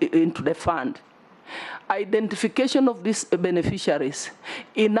beneficiaries into the fund. Identification of these beneficiaries,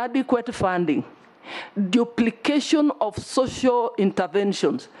 inadequate funding, duplication of social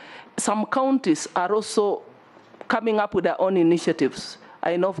interventions. Some counties are also coming up with their own initiatives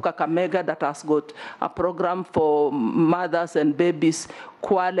I know of Kakamega that has got a program for mothers and babies.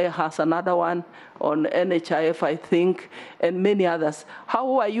 Kwale has another one on NHIF, I think, and many others.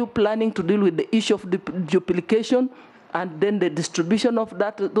 How are you planning to deal with the issue of duplication and then the distribution of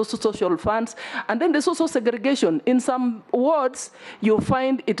those social funds? And then there's also segregation. In some wards, you'll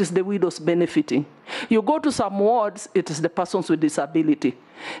find it is the widows benefiting. You go to some wards, it is the persons with disability.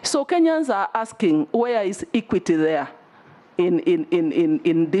 So Kenyans are asking, where is equity there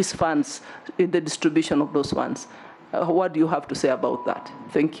in these funds, in the distribution of those funds? What do you have to say about that?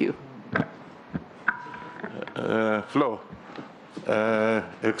 Thank you. Flo,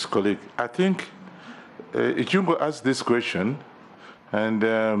 ex-colleague, I think Ichungo asked this question, and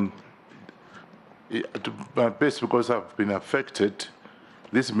based because I've been affected,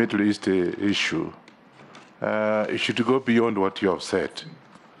 this Middle East issue, it should go beyond what you have said.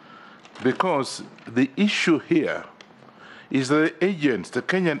 Because the issue here is the agents, the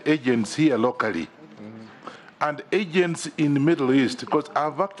Kenyan agents here locally, and agents in the Middle East, because I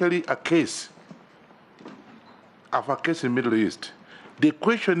have actually a case. I have a case in the Middle East. The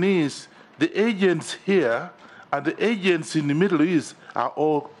question is, the agents here and the agents in the Middle East are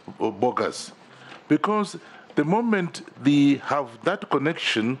all bogus. Because the moment they have that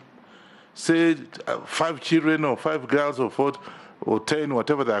connection, say 5 children or 5 girls or 4 or 10,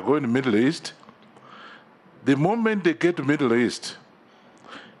 whatever they are going to the Middle East, the moment they get to the Middle East,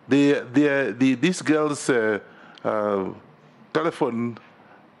 these girls' telephone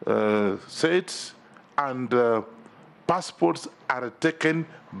sets and passports are taken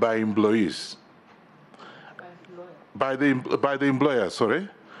by employees. By the employer, sorry.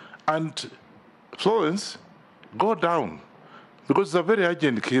 And Florence, go down, because it's a very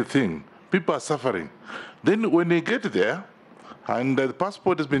urgent thing. People are suffering. Then when they get there, and the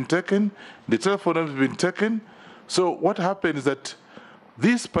passport has been taken, the telephone has been taken, so what happens is that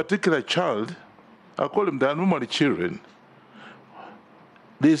this particular child, I call them the normally children,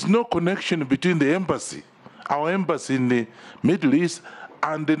 there's no connection between the embassy, our embassy in the Middle East,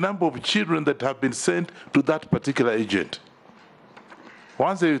 and the number of children that have been sent to that particular agent.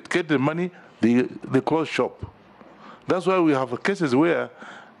 Once they get the money, they close shop. That's why we have cases where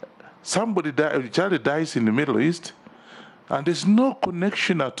a child dies in the Middle East, and there's no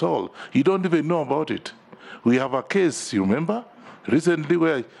connection at all. You don't even know about it. We have a case, you remember, recently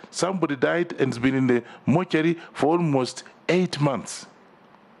where somebody died and has been in the mortuary for almost 8 months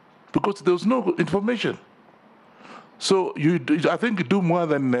because there was no information. So I think you do more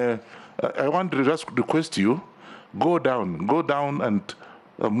than, I want to just request you, go down and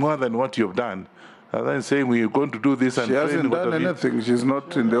more than what you've done. And then saying we're going to do this and she hasn't done anything. She's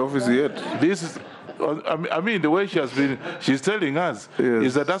not in the office yet. This is, I mean, the way she's telling us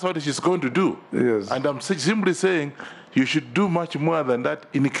is that that's what she's going to do. Yes. And I'm simply saying you should do much more than that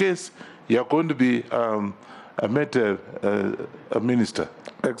in case you're going to be a minister.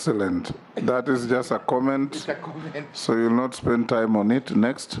 Excellent. That is just a comment. It's a comment. So you'll not spend time on it.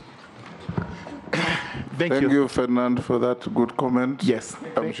 Next. Thank you, Fernand, for that good comment. Yes.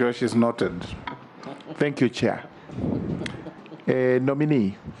 I'm sure she's noted. Thank you, Chair.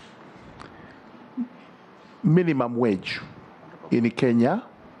 Nominee, minimum wage in Kenya.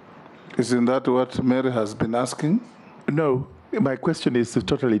 Isn't that what Mary has been asking? No, my question is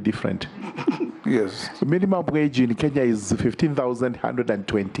totally different. Yes. Minimum wage in Kenya is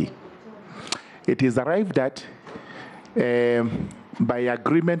 15,120. It is arrived at by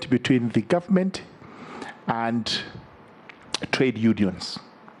agreement between the government and trade unions.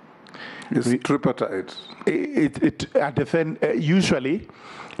 It's tripartite. And then usually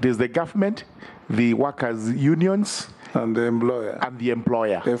it is the government, the workers' unions, and the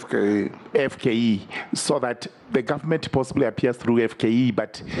employer. FKE. So that the government possibly appears through FKE,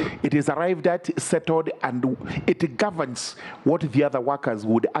 but it is arrived at, settled, and it governs what the other workers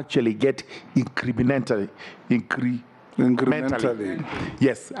would actually get incrementally.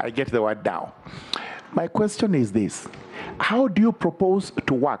 Yes, I get the word now. My question is this: how do you propose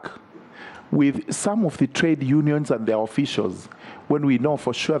to work with some of the trade unions and their officials when we know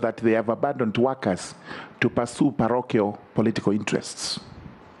for sure that they have abandoned workers to pursue parochial political interests?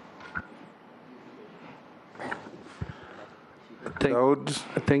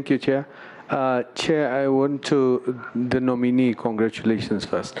 Thank you, Chair. Chair, I want the nominee, congratulations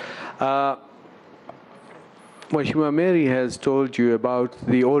first. Mheshimiwa Mary has told you about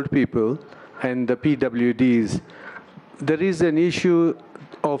the old people and the PWDs. There is an issue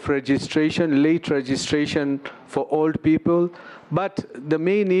of registration, late registration for old people, but the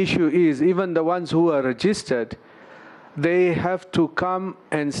main issue is even the ones who are registered, they have to come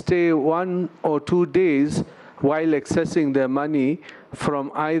and stay 1 or 2 days while accessing their money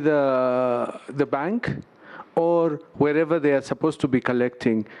from either the bank or wherever they are supposed to be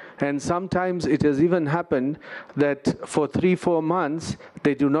collecting. And sometimes it has even happened that for 3-4 months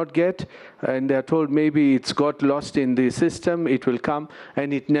they do not get, and they're told maybe it's got lost in the system, it will come,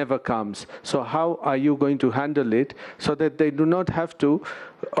 and it never comes. So how are you going to handle it so that they do not have to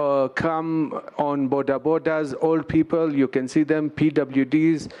come on borders, old people, you can see them,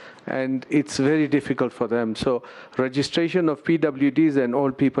 PWDs, and it's very difficult for them. So registration of PWDs and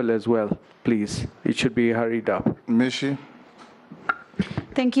old people as well, please. It should be hurried up. Mishi.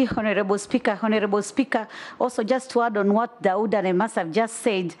 Thank you, Honorable Speaker. Honorable Speaker, also just to add on what Daud and Emas have just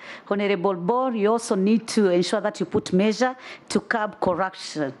said, Honorable Bore, you also need to ensure that you put measure to curb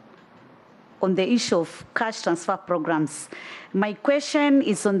corruption on the issue of cash transfer programs. My question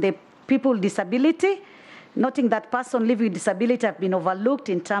is on the people with disability, noting that persons living with disability have been overlooked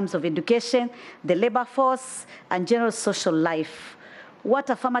in terms of education, the labor force, and general social life. What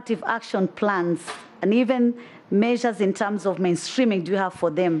affirmative action plans and even measures in terms of mainstreaming do you have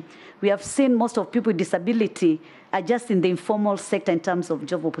for them? We have seen most of people with disability are just in the informal sector in terms of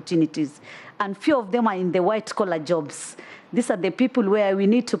job opportunities, and few of them are in the white-collar jobs. These are the people where we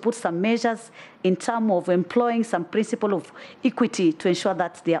need to put some measures in terms of employing some principle of equity to ensure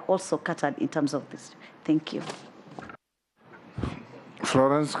that they are also catered in terms of this. Thank you.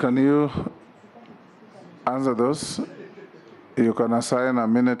 Florence, can you answer those? You can assign a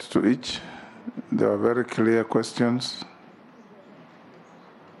minute to each. They are very clear questions.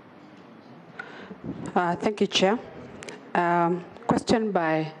 Thank you, Chair. Question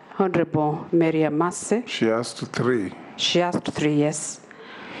by Honorable Mary Massey. She asked 3. She asked 3, yes.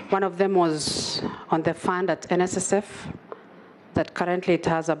 One of them was on the fund at NSSF, that currently it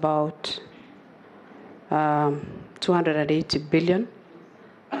has about 280 billion.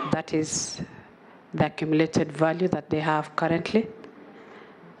 That is the accumulated value that they have currently.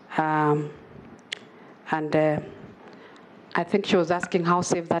 I think she was asking how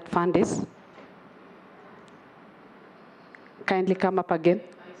safe that fund is. Kindly come up again.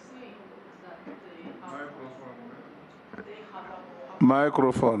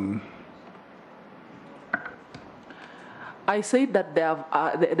 Microphone. I said that they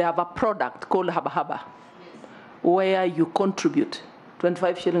have a product called Haba Haba, where you contribute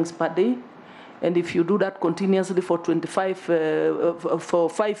 25 shillings per day, and if you do that continuously for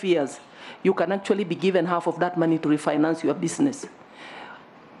 5 years, you can actually be given half of that money to refinance your business.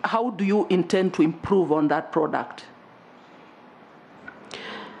 How do you intend to improve on that product?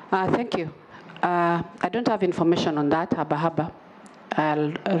 Thank you. I don't have information on that, Haba Haba.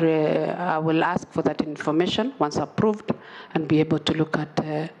 I will ask for that information once approved and be able to look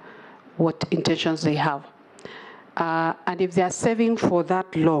at what intentions they have. And if they are saving for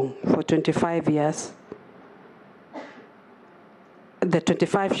that long, for 25 years, the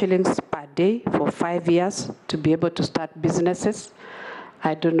 25 shillings per day for 5 years to be able to start businesses,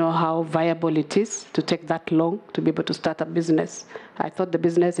 I don't know how viable it is to take that long to be able to start a business. I thought the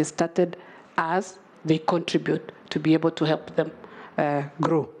business is started as they contribute to be able to help them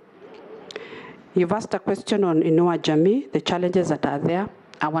grow. You've asked a question on Inua Jamii, the challenges that are there.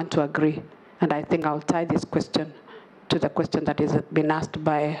 I want to agree, and I think I'll tie this question to the question that has been asked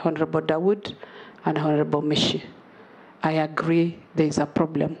by Honorable Dawood and Honorable Mishi. I agree there is a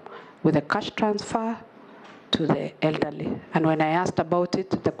problem with the cash transfer to the elderly. And when I asked about it,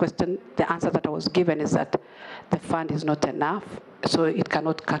 the answer that I was given is that the fund is not enough, so it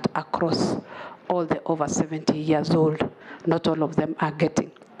cannot cut across all the over 70 years old. Not all of them are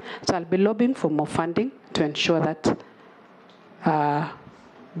getting. So I'll be lobbying for more funding to ensure that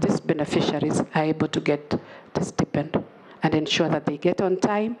these beneficiaries are able to get the stipend and ensure that they get on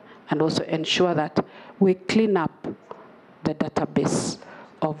time, and also ensure that we clean up the database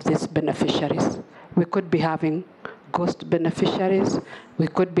of these beneficiaries. We could be having ghost beneficiaries. We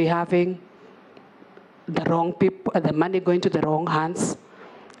could be having the wrong people, the money going to the wrong hands.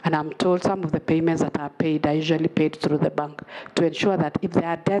 And I'm told some of the payments that are paid are usually paid through the bank, to ensure that if there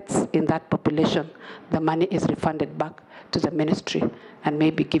are deaths in that population, the money is refunded back to the ministry and may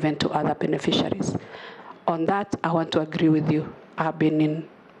be given to other beneficiaries. On that, I want to agree with you. I've been in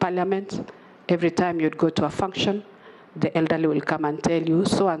Parliament. Every time you'd go to a function, the elderly will come and tell you,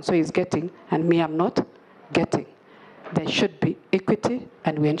 so-and-so is getting, and me, I'm not getting. There should be equity,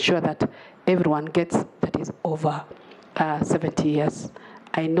 and we ensure that everyone gets that is over 70 years.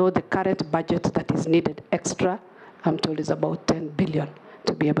 I know the current budget that is needed extra, I'm told, is about 10 billion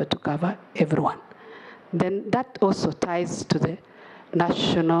to be able to cover everyone. Then that also ties to the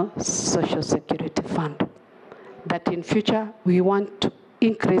National Social Security Fund, that in future we want to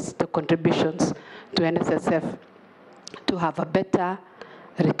increase the contributions to NSSF to have a better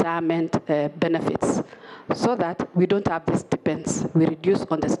retirement benefits, so that we don't have the stipends. We reduce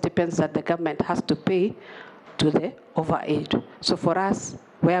on the stipends that the government has to pay to the overage. So for us,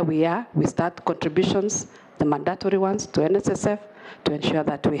 where we are, we start contributions, the mandatory ones, to NSSF to ensure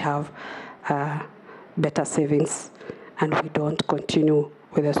that we have better savings and we don't continue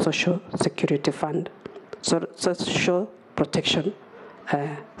with the social security fund, so social protection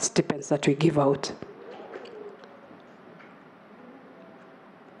stipends that we give out.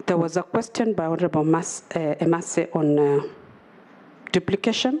 There was a question by Honorable Emase on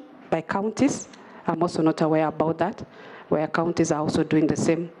duplication by counties. I'm also not aware about that, where counties are also doing the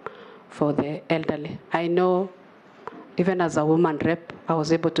same for the elderly. I know even as a woman rep, I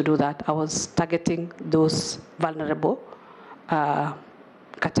was able to do that. I was targeting those vulnerable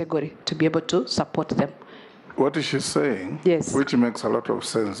category to be able to support them. What is she saying, yes, which makes a lot of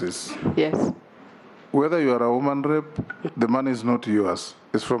sense, is yes, whether you are a woman rep, the money is not yours,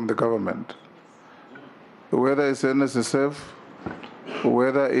 it's from the government. Whether it's NSSF,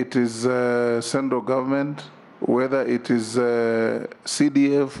 whether it is central government, whether it is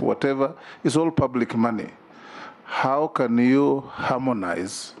CDF, whatever, it's all public money. How can you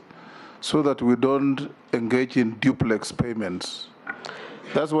harmonize so that we don't engage in duplex payments?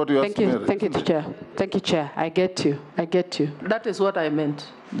 That's what you're asking. Thank you, Chair. Thank you, Chair. I get you. I get you. That is what I meant.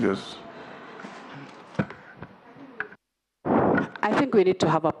 Yes. I think we need to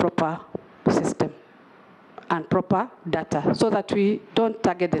have a proper system and proper data so that we don't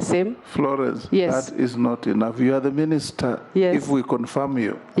target the same. Florence, yes, that is not enough. You are the minister. Yes. If we confirm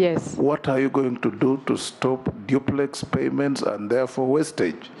you, yes, what are you going to do to stop duplex payments and therefore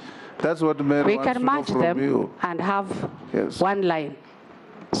wastage? That's what Mary we wants can to match know from them you. and have one line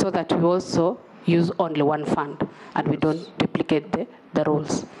so that we also use only one fund and we don't duplicate the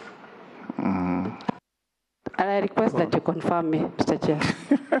roles. And I request that you confirm me, Mr.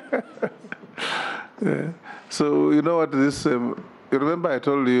 Chair. Yeah. So you know what this, you remember I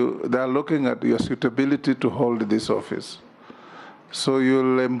told you they are looking at your suitability to hold this office. So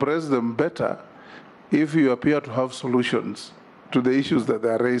you'll embrace them better if you appear to have solutions to the issues that they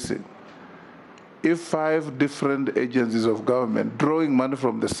are raising. If 5 different agencies of government drawing money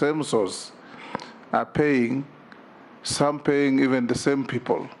from the same source are paying, some paying even the same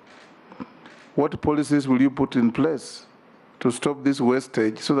people, what policies will you put in place to stop this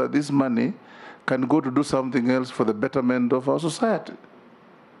wastage so that this money can go to do something else for the betterment of our society?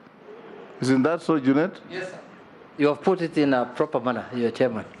 Isn't that so, Junet? Yes, sir. You have put it in a proper manner, your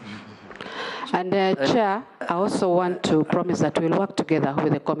chairman. And Chair, I also want to promise that we'll work together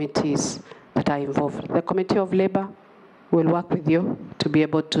with the committees that are involved. The Committee of Labor will work with you to be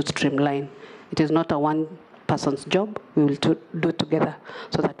able to streamline. It is not a one-person's job. We will do together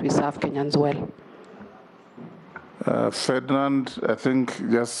so that we serve Kenyans well. Ferdinand, I think,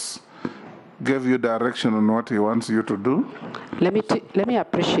 just gave you direction on what he wants you to do. Let me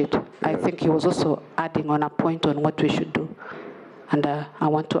appreciate. I think he was also adding on a point on what we should do. And I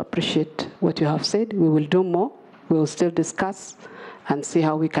want to appreciate what you have said. We will do more. We will still discuss and see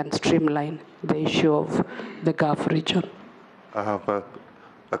how we can streamline the issue of the Gulf region. I have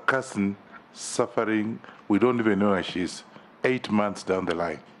a cousin suffering. We don't even know where she is. 8 months down the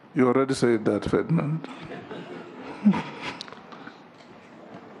line. You already said that, Ferdinand.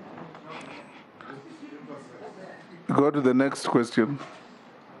 Go to the next question.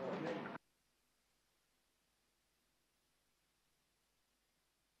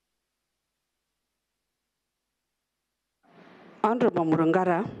 Honorable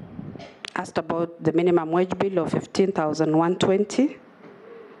Murungara asked about the minimum wage bill of 15,120,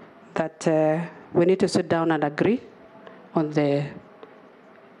 that we need to sit down and agree on the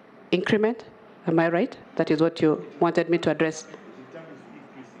increment. Am I right? That is what you wanted me to address.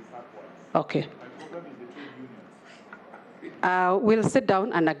 Okay. We'll sit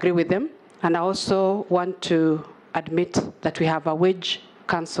down and agree with them. And I also want to admit that we have a wage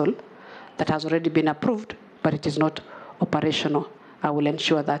council that has already been approved, but it is not operational. I will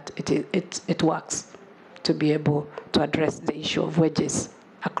ensure that it works to be able to address the issue of wages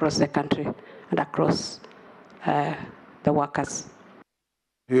across the country and across the workers.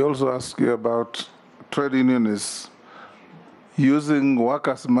 He also asked you about trade unionists using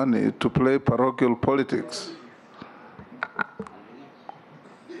workers' money to play parochial politics.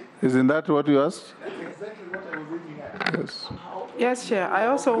 Isn't that what you asked? Exactly what I was aiming at. Yes. Yes, Chair. I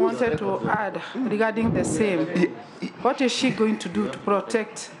also wanted to add regarding the same. What is she going to do to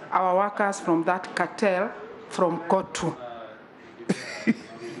protect our workers from that cartel from Kotu?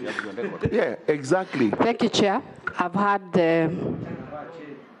 Yeah, exactly. Thank you, Chair. I've had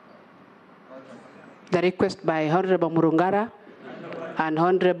the request by Honorable Murungara and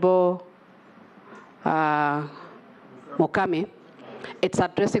Honorable Mukami, it's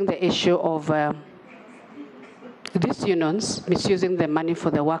addressing the issue of these unions misusing the money for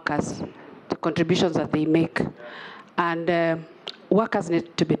the workers, the contributions that they make. And workers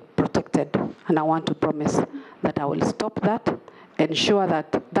need to be protected. And I want to promise that I will stop that, ensure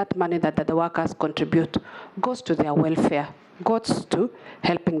that that money that the workers contribute goes to their welfare, goes to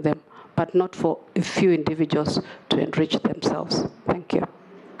helping them, but not for a few individuals to enrich themselves. Thank you.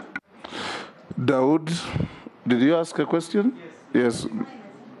 Daoud, did you ask a question? Yes.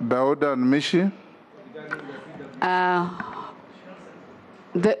 Daoud and Mishi.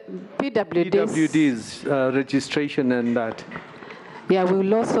 The PWD's registration and that. Yeah, we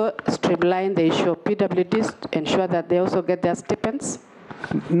will also streamline the issue of PWDs, ensure that they also get their stipends.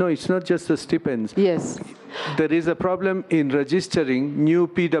 No, it's not just the stipends. Yes. There is a problem in registering new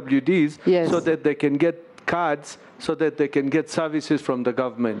PWDs so that they can get cards, so that they can get services from the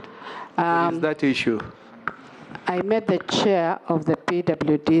government. There is that issue. I met the chair of the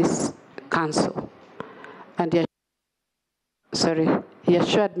PWD's council, and he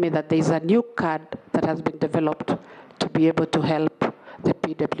assured me that there is a new card that has been developed to be able to help the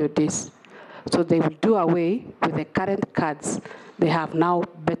PWDs. So they will do away with the current cards. They have now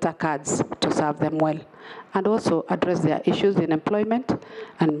better cards to serve them well, and also address their issues in employment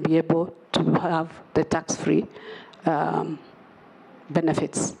and be able to have the tax-free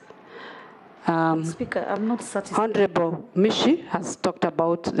benefits. Speaker, I'm not satisfied. Honorable Mishi has talked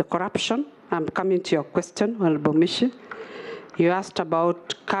about the corruption. I'm coming to your question, Honorable Mishi. You asked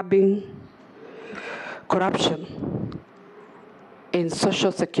about curbing corruption in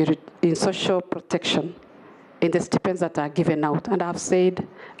social security, in social protection, in the stipends that are given out. And I've said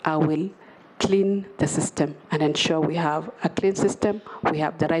I will clean the system and ensure we have a clean system, we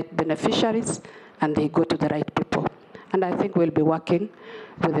have the right beneficiaries, and they go to the right people. And I think we'll be working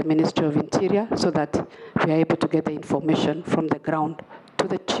with the Ministry of Interior so that we are able to get the information from the ground to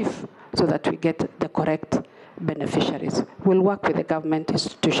the chief so that we get the correct beneficiaries. We'll work with the government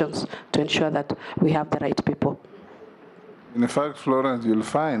institutions to ensure that we have the right people. In fact, Florence, you'll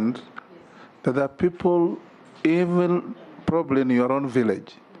find that there are people, even probably in your own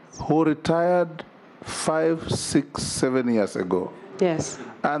village, who retired 5, 6, 7 years ago. Yes.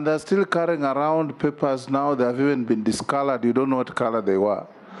 And they're still carrying around papers now. They have even been discolored. You don't know what color they were,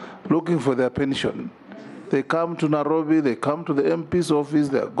 looking for their pension. They come to Nairobi, they come to the MP's office,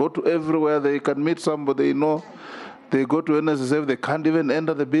 they go to everywhere they can meet somebody they know. They go to NSSF, they can't even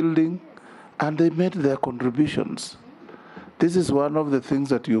enter the building, and they made their contributions. This is one of the things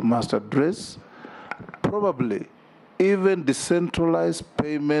that you must address. Probably even decentralized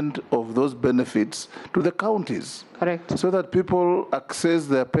payment of those benefits to the counties. Correct. So that people access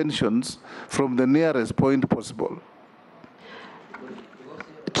their pensions from the nearest point possible.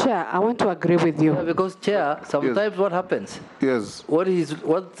 Chair, I want to agree with you. Yeah, because, Chair, sometimes what happens? Yes. What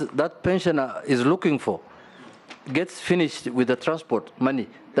that pensioner is looking for gets finished with the transport money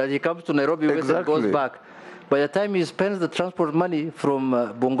that he comes to Nairobi with and goes back. By the time he spends the transport money from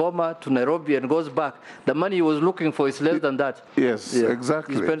Bungoma to Nairobi and goes back, the money he was looking for is less than that. Yes,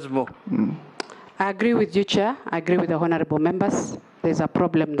 exactly. He spends more. I agree with you, Chair. I agree with the honorable members. There's a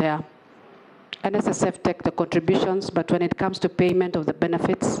problem there. NSSF take the contributions, but when it comes to payment of the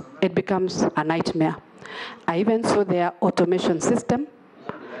benefits, it becomes a nightmare. I even saw their automation system.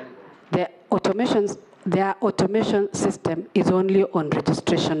 Their automation system is only on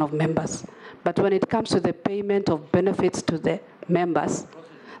registration of members. But when it comes to the payment of benefits to the members,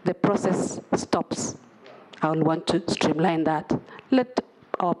 the process stops. I will want to streamline that. Let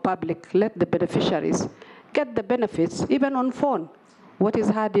our public, let the beneficiaries get the benefits, even on phone. What is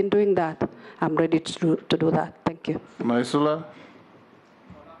hard in doing that? I'm ready to do that. Thank you. Maisula?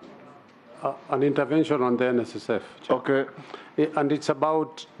 An intervention on the NSSF. Okay. And it's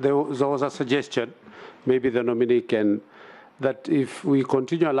about, there was a suggestion, maybe the nominee can, that if we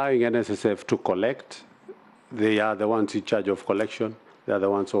continue allowing NSSF to collect, they are the ones in charge of collection, they are the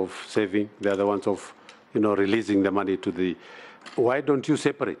ones of saving, they are the ones of, releasing the money to the, why don't you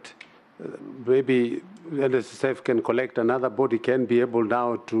separate? Maybe NSSF can collect, another body can be able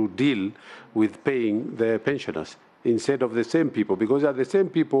now to deal with paying the pensioners instead of the same people, because they are the same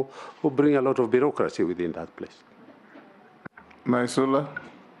people who bring a lot of bureaucracy within that place. Naisula,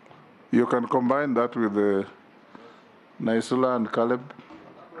 you can combine that with the Naisula and Caleb.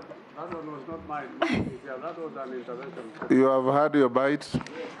 That one was not mine. Yeah, that was an intervention. You have had your bite.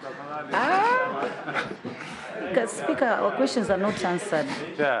 Speaker, our questions are not answered.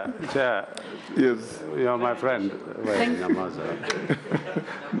 Chair. Yes. You are my friend. Thank you.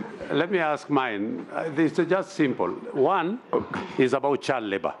 let me ask mine. This is just simple. One is about child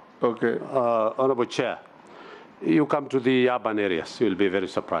labor. Okay. Honorable Chair, you come to the urban areas, you'll be very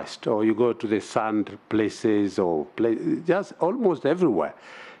surprised. Or you go to the sand places or just almost everywhere.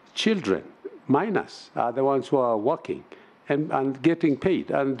 Children, minors, are the ones who are working and getting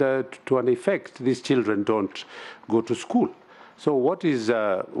paid. And to an effect, these children don't go to school. So what is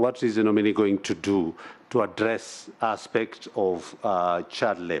the nominee going to do to address aspects of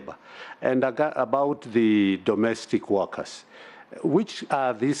child labor? And about the domestic workers, which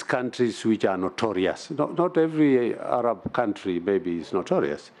are these countries which are notorious? Not every Arab country maybe is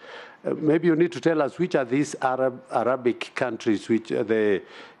notorious. Maybe you need to tell us which are these Arabic countries, which are the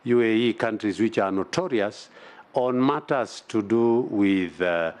UAE countries which are notorious on matters to do with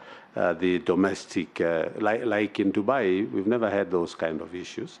the domestic, like in Dubai, we've never had those kind of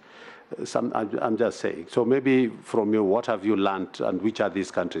issues. I'm just saying. So maybe from you, what have you learned and which are these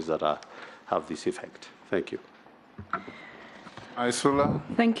countries that have this effect? Thank you. Isula.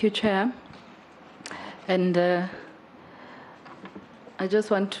 Thank you, Chair. And I just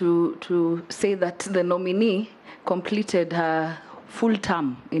want to say that the nominee completed her full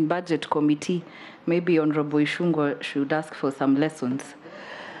term in Budget Committee. Maybe Honorable Ishungwa should ask for some lessons.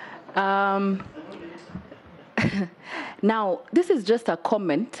 Now, this is just a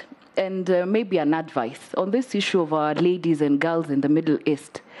comment and maybe an advice on this issue of our ladies and girls in the Middle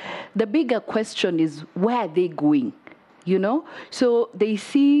East. The bigger question is, where are they going? You know, so they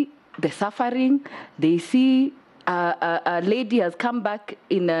see the suffering, they see a lady has come back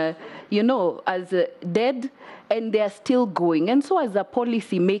in a, as dead, and they are still going. And so as a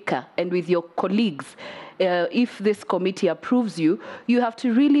policy maker and with your colleagues, if this committee approves you, you have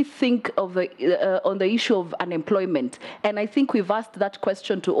to really think of on the issue of unemployment. And I think we've asked that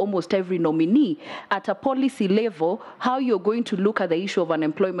question to almost every nominee at a policy level, how you're going to look at the issue of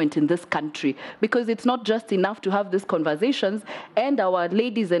unemployment in this country. Because it's not just enough to have these conversations and our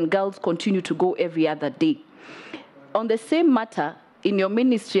ladies and girls continue to go every other day. On the same matter, in your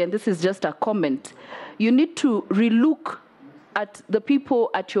ministry, and this is just a comment, you need to relook at the people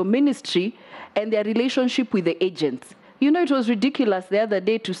at your ministry and their relationship with the agents. You know, it was ridiculous the other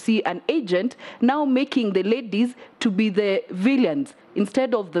day to see an agent now making the ladies to be the villains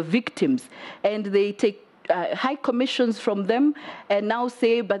instead of the victims. And they take high commissions from them and now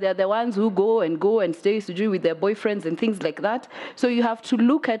say, but they're the ones who go and stay with their boyfriends and things like that. So you have to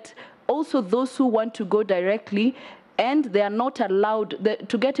look at also those who want to go directly, and they are not allowed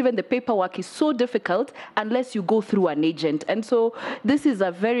to get even the paperwork is so difficult unless you go through an agent. And so this is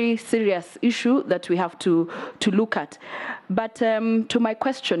a very serious issue that we have to look at. But to my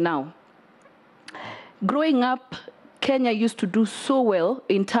question now, growing up, Kenya used to do so well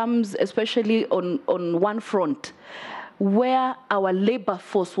in terms, especially on one front, where our labor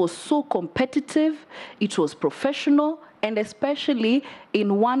force was so competitive, it was professional, and especially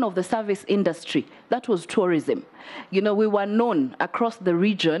in one of the service industry, that was tourism. You know, we were known across the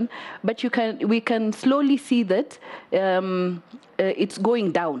region, but we can slowly see that it's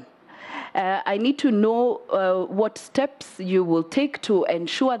going down. I need to know what steps you will take to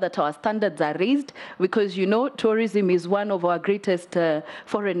ensure that our standards are raised, because, you know, tourism is one of our greatest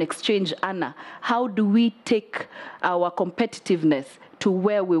foreign exchange earner. How do we take our competitiveness to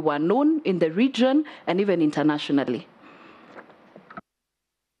where we were known in the region and even internationally?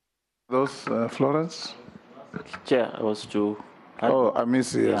 Those, Florence? Chair, I was to... Oh, I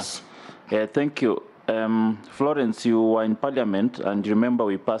miss yes. Yeah, thank you. Florence, you were in Parliament, and remember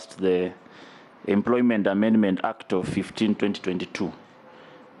we passed the Employment Amendment Act of 2022.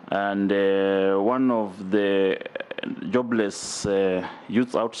 And one of the jobless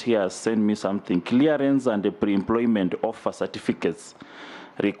youths out here sent me something. Clearance and the pre-employment offer certificates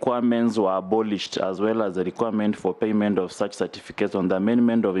requirements were abolished, as well as the requirement for payment of such certificates on the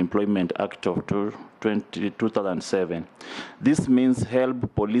Amendment of Employment Act of 2007. This means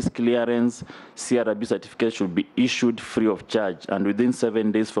HELB, police clearance, CRB certificates should be issued free of charge and within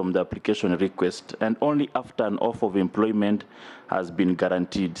 7 days from the application request, and only after an offer of employment has been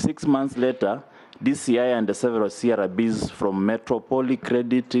guaranteed. 6 months later, DCI and the several CRBs from Metropoly,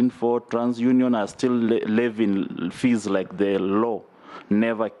 Credit Info, TransUnion are still levying fees like the law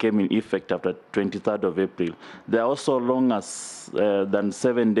never came in effect after 23rd of April. There are also long as than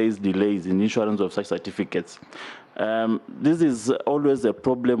 7 days delays in issuance of such certificates. This is always a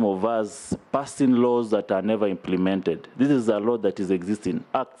problem of us passing laws that are never implemented. This is a law that is existing,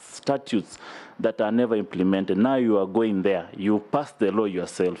 acts, statutes that are never implemented. Now you are going there. You pass the law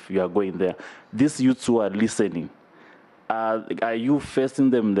yourself. You are going there. These youths who are listening, are you facing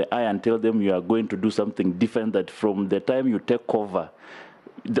them in the eye and tell them you are going to do something different, that from the time you take over,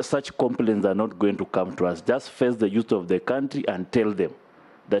 such complaints are not going to come to us. Just face the youth of the country and tell them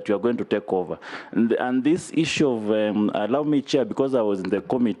that you are going to take over. And this issue of, allow me, Chair, because I was in the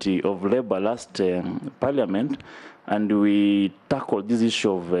Committee of Labour last Parliament, and we tackled this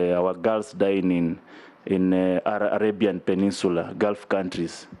issue of our girls dying in Arabian Peninsula, Gulf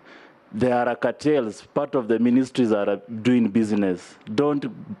countries. There are cartels, part of the ministries are doing business. Don't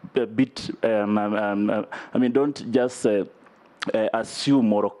don't just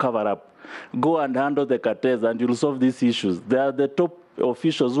assume or cover up. Go and handle the cartels and you'll solve these issues. They are the top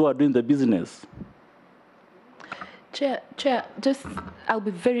officials who are doing the business. Chair, I'll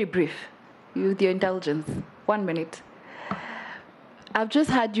be very brief with your indulgence. 1 minute. I've just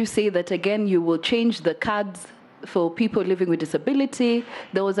heard you say that again you will change the cards for people living with disability.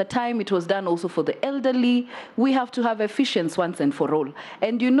 There was a time it was done also for the elderly. We have to have efficiency once and for all.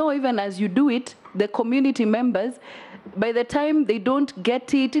 And you know, even as you do it, the community members, by the time they don't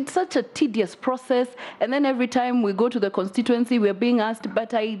get it, it's such a tedious process. And then every time we go to the constituency, we're being asked,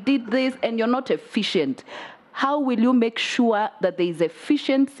 but I did this, and you're not efficient. How will you make sure that there is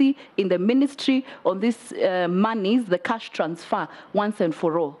efficiency in the ministry on these monies, the cash transfer, once and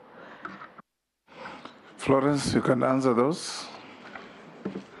for all? Florence, you can answer those.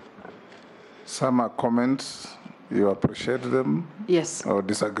 Some are comments, you appreciate them. Yes. Or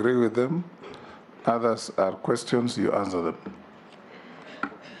disagree with them. Others are questions, you answer them.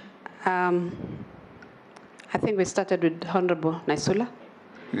 I think we started with Honorable Naisula.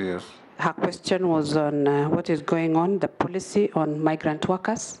 Yes. Her question was on what is going on, the policy on migrant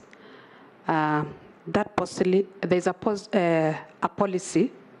workers. That possibly, there's a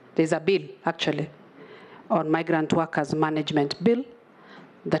policy, there's a bill actually, on migrant workers management bill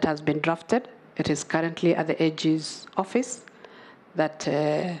that has been drafted. It is currently at the AG's office that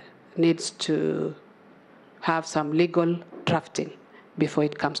needs to have some legal drafting before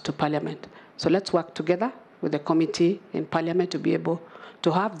it comes to Parliament. So let's work together with the committee in Parliament to be able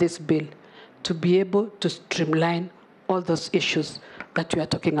to have this bill, to be able to streamline all those issues that we are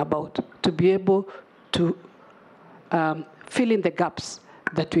talking about, to be able to fill in the gaps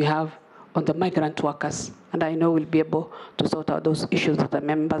that we have on the migrant workers. And I know we'll be able to sort out those issues that the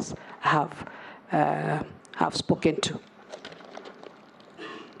members have spoken to.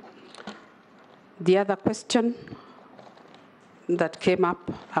 The other question that came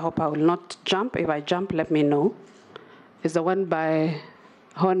up, I hope I will not jump. If I jump, let me know, is the one by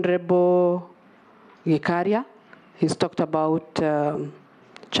Honorable Gikaria. He's talked about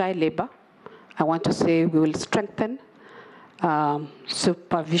child labor. I want to say we will strengthen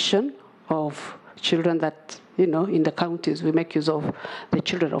supervision of children that, in the counties, we make use of the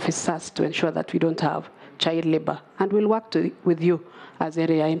children officers to ensure that we don't have child labor. And we'll work with you as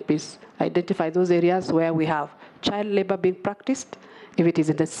area MPs, identify those areas where we have child labor being practiced. If it is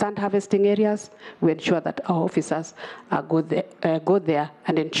in the sand harvesting areas, we ensure that our officers go there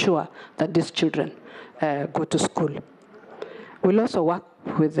and ensure that these children go to school. We'll also work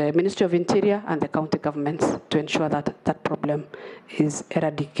with the Ministry of Interior and the county governments to ensure that that problem is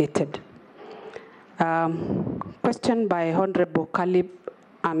eradicated. Question by Honorable Kalib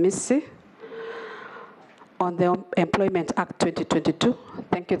Amisi on the Employment Act 2022.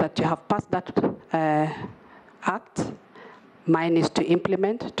 Thank you that you have passed that act. Mine is to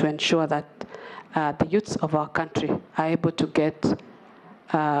implement to ensure that the youths of our country are able to get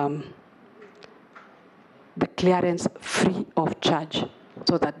the clearance free of charge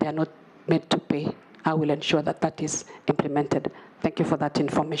so that they are not made to pay. I will ensure that that is implemented. Thank you for that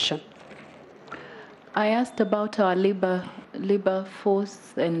information. I asked about our labor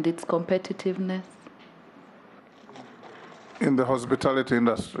force and its competitiveness. In the hospitality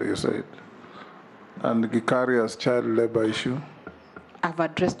industry, you said, and Gikaria's child labor issue? I've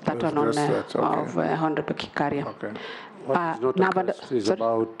addressed that one on Honorable Gikaria. Okay. What is not addressed is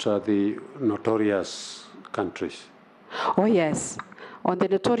about the notorious countries. Oh, yes. On the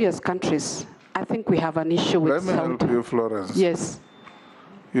notorious countries, I think we have an issue with Let me help you, Florence. Yes.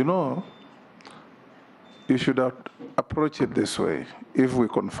 You should approach it this way, if we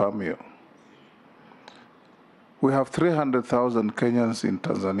confirm you. We have 300,000 Kenyans in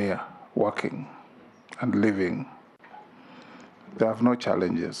Tanzania working and living. They have no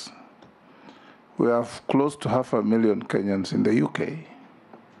challenges. We have close to 500,000 Kenyans in the UK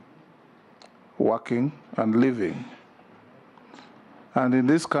working and living. And in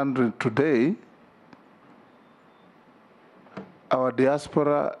this country today, our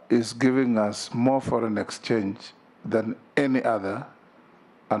diaspora is giving us more foreign exchange than any other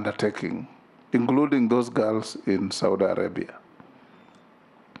undertaking, including those girls in Saudi Arabia.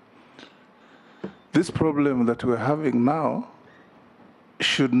 This problem that we're having now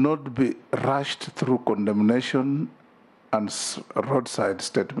should not be rushed through condemnation and roadside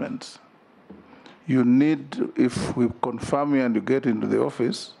statements. You need, if we confirm you and you get into the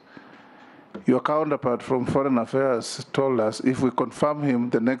office, your counterpart from Foreign Affairs told us if we confirm him,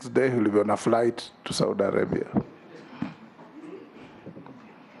 the next day he'll be on a flight to Saudi Arabia.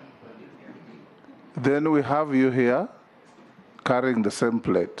 Then we have you here carrying the same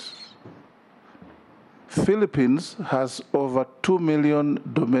plate. Philippines has over 2 million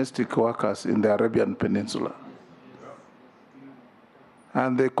domestic workers in the Arabian Peninsula.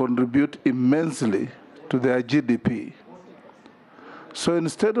 And they contribute immensely to their GDP. So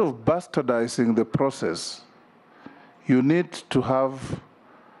instead of bastardizing the process, you need to have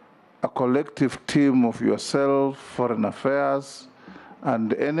a collective team of yourself, Foreign Affairs,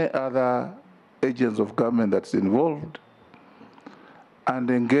 and any other agents of government that's involved, and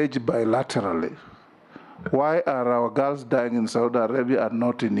engage bilaterally. Why are our girls dying in Saudi Arabia and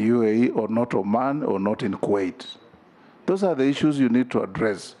not in UAE or not Oman or not in Kuwait? Those are the issues you need to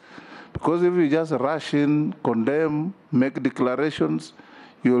address. Because if you just rush in, condemn, make declarations,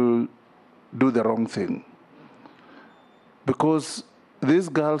 you'll do the wrong thing. Because these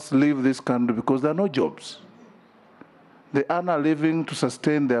girls leave this country because there are no jobs. They earn a living to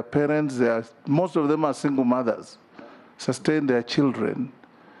sustain their parents. Most of them are single mothers, sustain their children.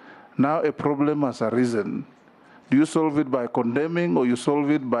 Now a problem has arisen. Do you solve it by condemning, or you solve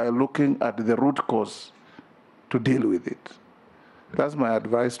it by looking at the root cause to deal with it? That's my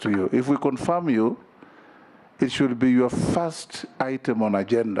advice to you. If we confirm you, it should be your first item on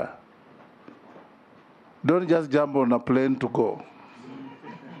agenda. Don't just jump on a plane to go.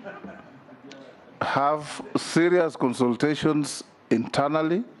 Have serious consultations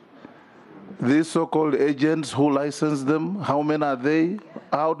internally. These so-called agents, who license them? How many are they?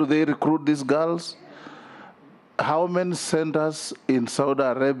 How do they recruit these girls? How many centers in Saudi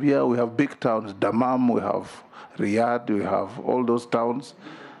Arabia? We have big towns, Dammam, we have Riyadh, we have all those towns,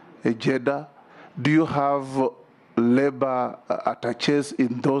 Jeddah. Do you have labor attaches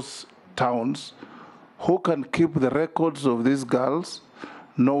in those towns who can keep the records of these girls,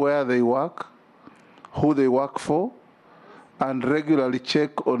 know where they work, who they work for, and regularly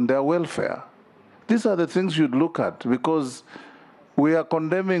check on their welfare? These are the things you'd look at, because we are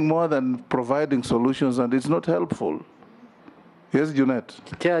condemning more than providing solutions, and it's not helpful. Yes,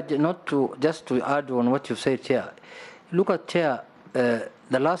 Junet? Chair, just to add on what you said, Chair. Look at, Chair, the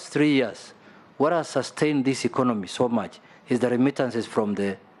last 3 years, what has sustained this economy so much is the remittances from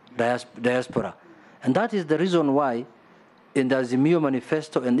the diaspora. And that is the reason why in the Azimio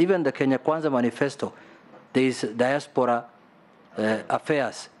Manifesto and even the Kenya Kwanza Manifesto, there is diaspora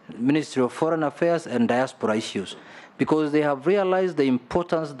affairs, Ministry of Foreign Affairs and diaspora issues, because they have realized the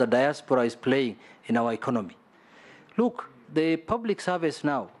importance the diaspora is playing in our economy. Look, the public service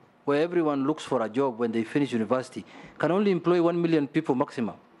now, where everyone looks for a job when they finish university, can only employ 1 million people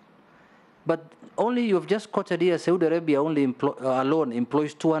maximum. But only, you've just quoted here, Saudi Arabia only alone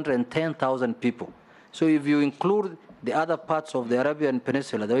employs 210,000 people. So if you include the other parts of the Arabian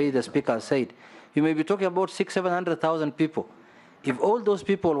Peninsula, the way the speaker said, you may be talking about 600,000-700,000 people. If all those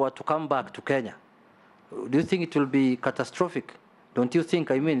people were to come back to Kenya, do you think it will be catastrophic? Don't you think,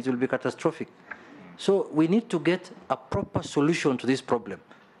 it will be catastrophic? So we need to get a proper solution to this problem.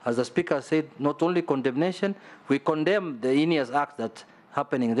 As the speaker said, not only condemnation, we condemn the heinous act that's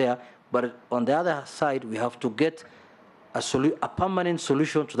happening there, but on the other side, we have to get a permanent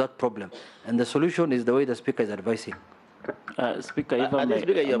solution to that problem. And the solution is the way the speaker is advising. Speaker, if I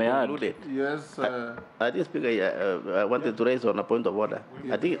may add. Yes. I think, Speaker, I wanted to raise on a point of order.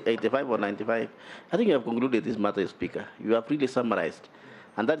 I think 85 or 95. I think you have concluded this matter, Speaker. You have really summarized.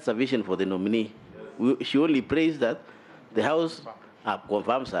 And that's a vision for the nominee. She only praised that the House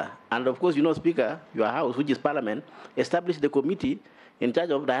confirms her. And of course, you know, Speaker, your House, which is Parliament, established the committee in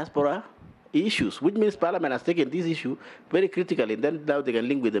charge of diaspora issues, which means Parliament has taken this issue very critically. Then now they can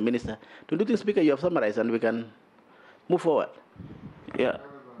link with the minister. Don't you think, Speaker, you have summarized and we can move forward? Yeah.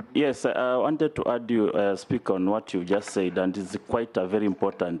 Yes, I wanted to add you, Speaker, on what you just said, and it's quite a very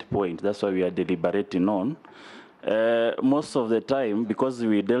important point. That's why we are deliberating on. Most of the time, because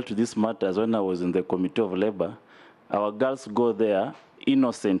we dealt with these matters when I was in the Committee of Labor, our girls go there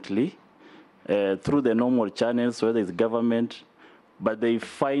innocently through the normal channels, whether it's government, but they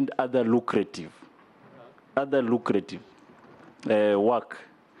find other lucrative work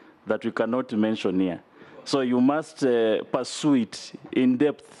that we cannot mention here. So you must pursue it in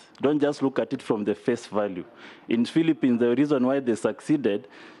depth. Don't just look at it from the face value. In Philippines, the reason why they succeeded,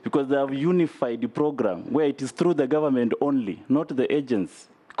 because they have unified the program where it is through the government only, not the agents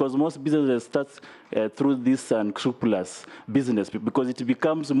because most businesses start through this unscrupulous business because it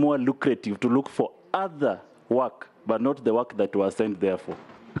becomes more lucrative to look for other work, but not the work that was sent there for.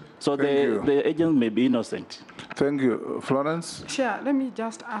 So the agents may be innocent. Thank you. Florence? Chair, let me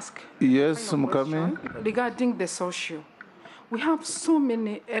just ask Yes, a Mukami. question regarding the social. We have so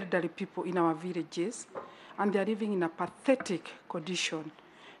many elderly people in our villages, and they are living in a pathetic condition.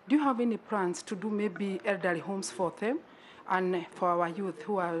 Do you have any plans to do maybe elderly homes for them and for our youth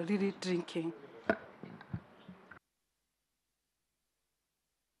who are really drinking?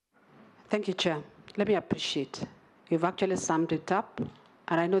 Thank you, Chair. Let me appreciate. You've actually summed it up,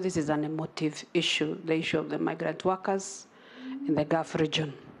 and I know this is an emotive issue, the issue of the migrant workers in the Gulf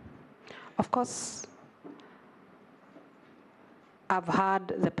region. Of course, I've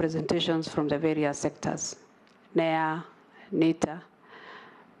heard the presentations from the various sectors, NEA, NITA,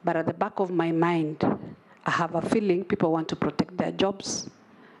 but at the back of my mind, I have a feeling people want to protect their jobs,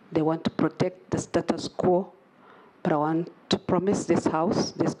 they want to protect the status quo, but I want to promise this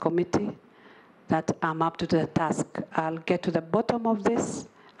House, this committee, that I'm up to the task. I'll get to the bottom of this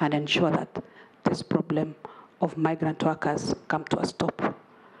and ensure that this problem of migrant workers come to a stop.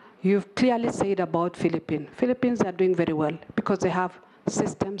 You've clearly said about Philippines. Philippines are doing very well because they have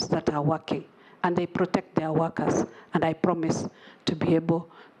systems that are working and they protect their workers. And I promise to be able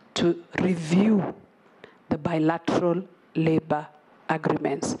to review the bilateral labor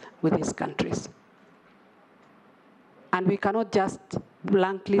agreements with these countries. And we cannot just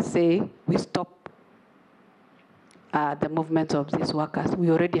blankly say we stop the movement of these workers. We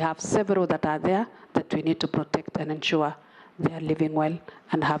already have several that are there that we need to protect and ensure they are living well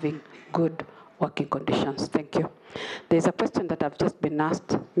and having good working conditions. Thank you. There's a question that I've just been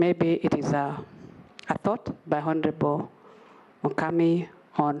asked. Maybe it is a thought by Honorable Mukami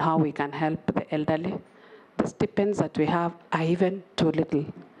on how we can help the elderly. The stipends that we have are even too little.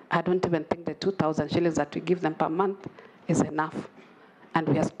 I don't even think the 2,000 shillings that we give them per month is enough. And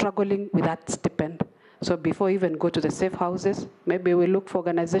we are struggling with that stipend. So before we even go to the safe houses, maybe we look for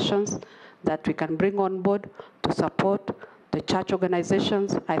organizations that we can bring on board to support the church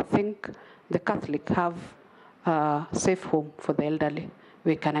organizations. I think the Catholic have a safe home for the elderly.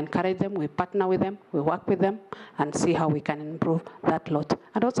 We can encourage them, we partner with them, we work with them, and see how we can improve that lot.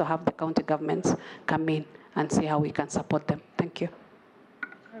 And also have the county governments come in and see how we can support them. Thank you.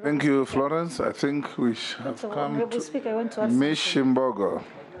 Thank you, Florence. I think we have come Honorable to Speaker, I want to ask Ms. Shimbogo.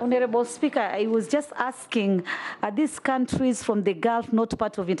 Honorable Speaker, I was just asking, are these countries from the Gulf not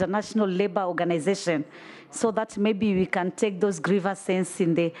part of International Labour Organization, so that maybe we can take those grievances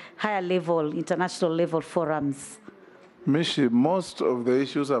in the higher level, international level forums? Mishi, most of the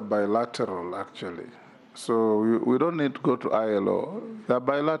issues are bilateral, actually. So we don't need to go to ILO. They're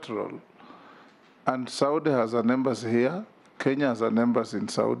bilateral. And Saudi has an embassy here. Kenya has an embassy in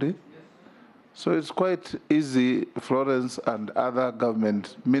Saudi. So it's quite easy, Florence and other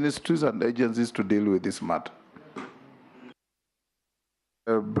government ministries and agencies to deal with this matter.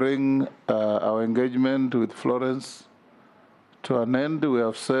 Bring our engagement with Florence to an end. We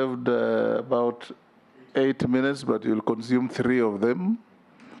have served about 8 minutes, but you'll consume 3 of them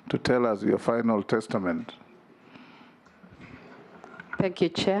to tell us your final testament. Thank you,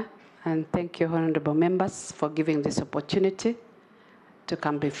 Chair, and thank you, honorable members, for giving this opportunity to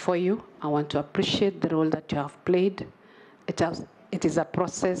come before you. I want to appreciate the role that you have played. It is a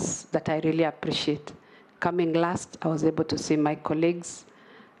process that I really appreciate. Coming last, I was able to see my colleagues,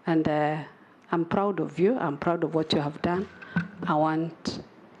 and I'm proud of you. I'm proud of what you have done. I want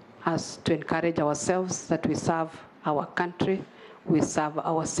us to encourage ourselves that we serve our country, we serve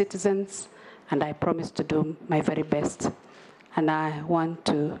our citizens, and I promise to do my very best. And I want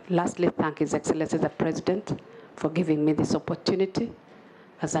to lastly thank His Excellency the President for giving me this opportunity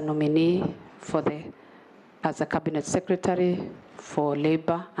as a nominee as a Cabinet Secretary for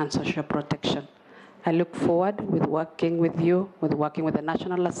Labor and Social Protection. I look forward with working with you, with working with the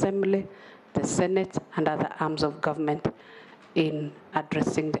National Assembly, the Senate, and other arms of government in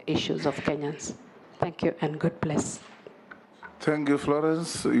addressing the issues of Kenyans. Thank you and God bless. Thank you,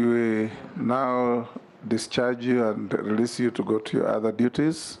 Florence. We now discharge you and release you to go to your other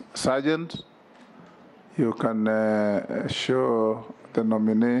duties. Sergeant, you can show the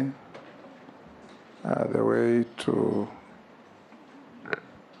nominee the way to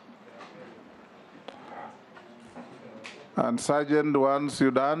and Sergeant, once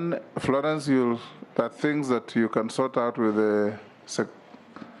you're done, Florence, there are things that you can sort out with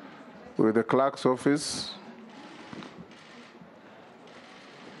the clerk's office.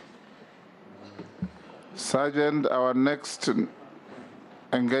 Sergeant, our next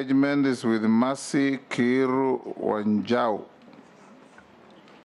engagement is with Mercy Kiru Wanjau.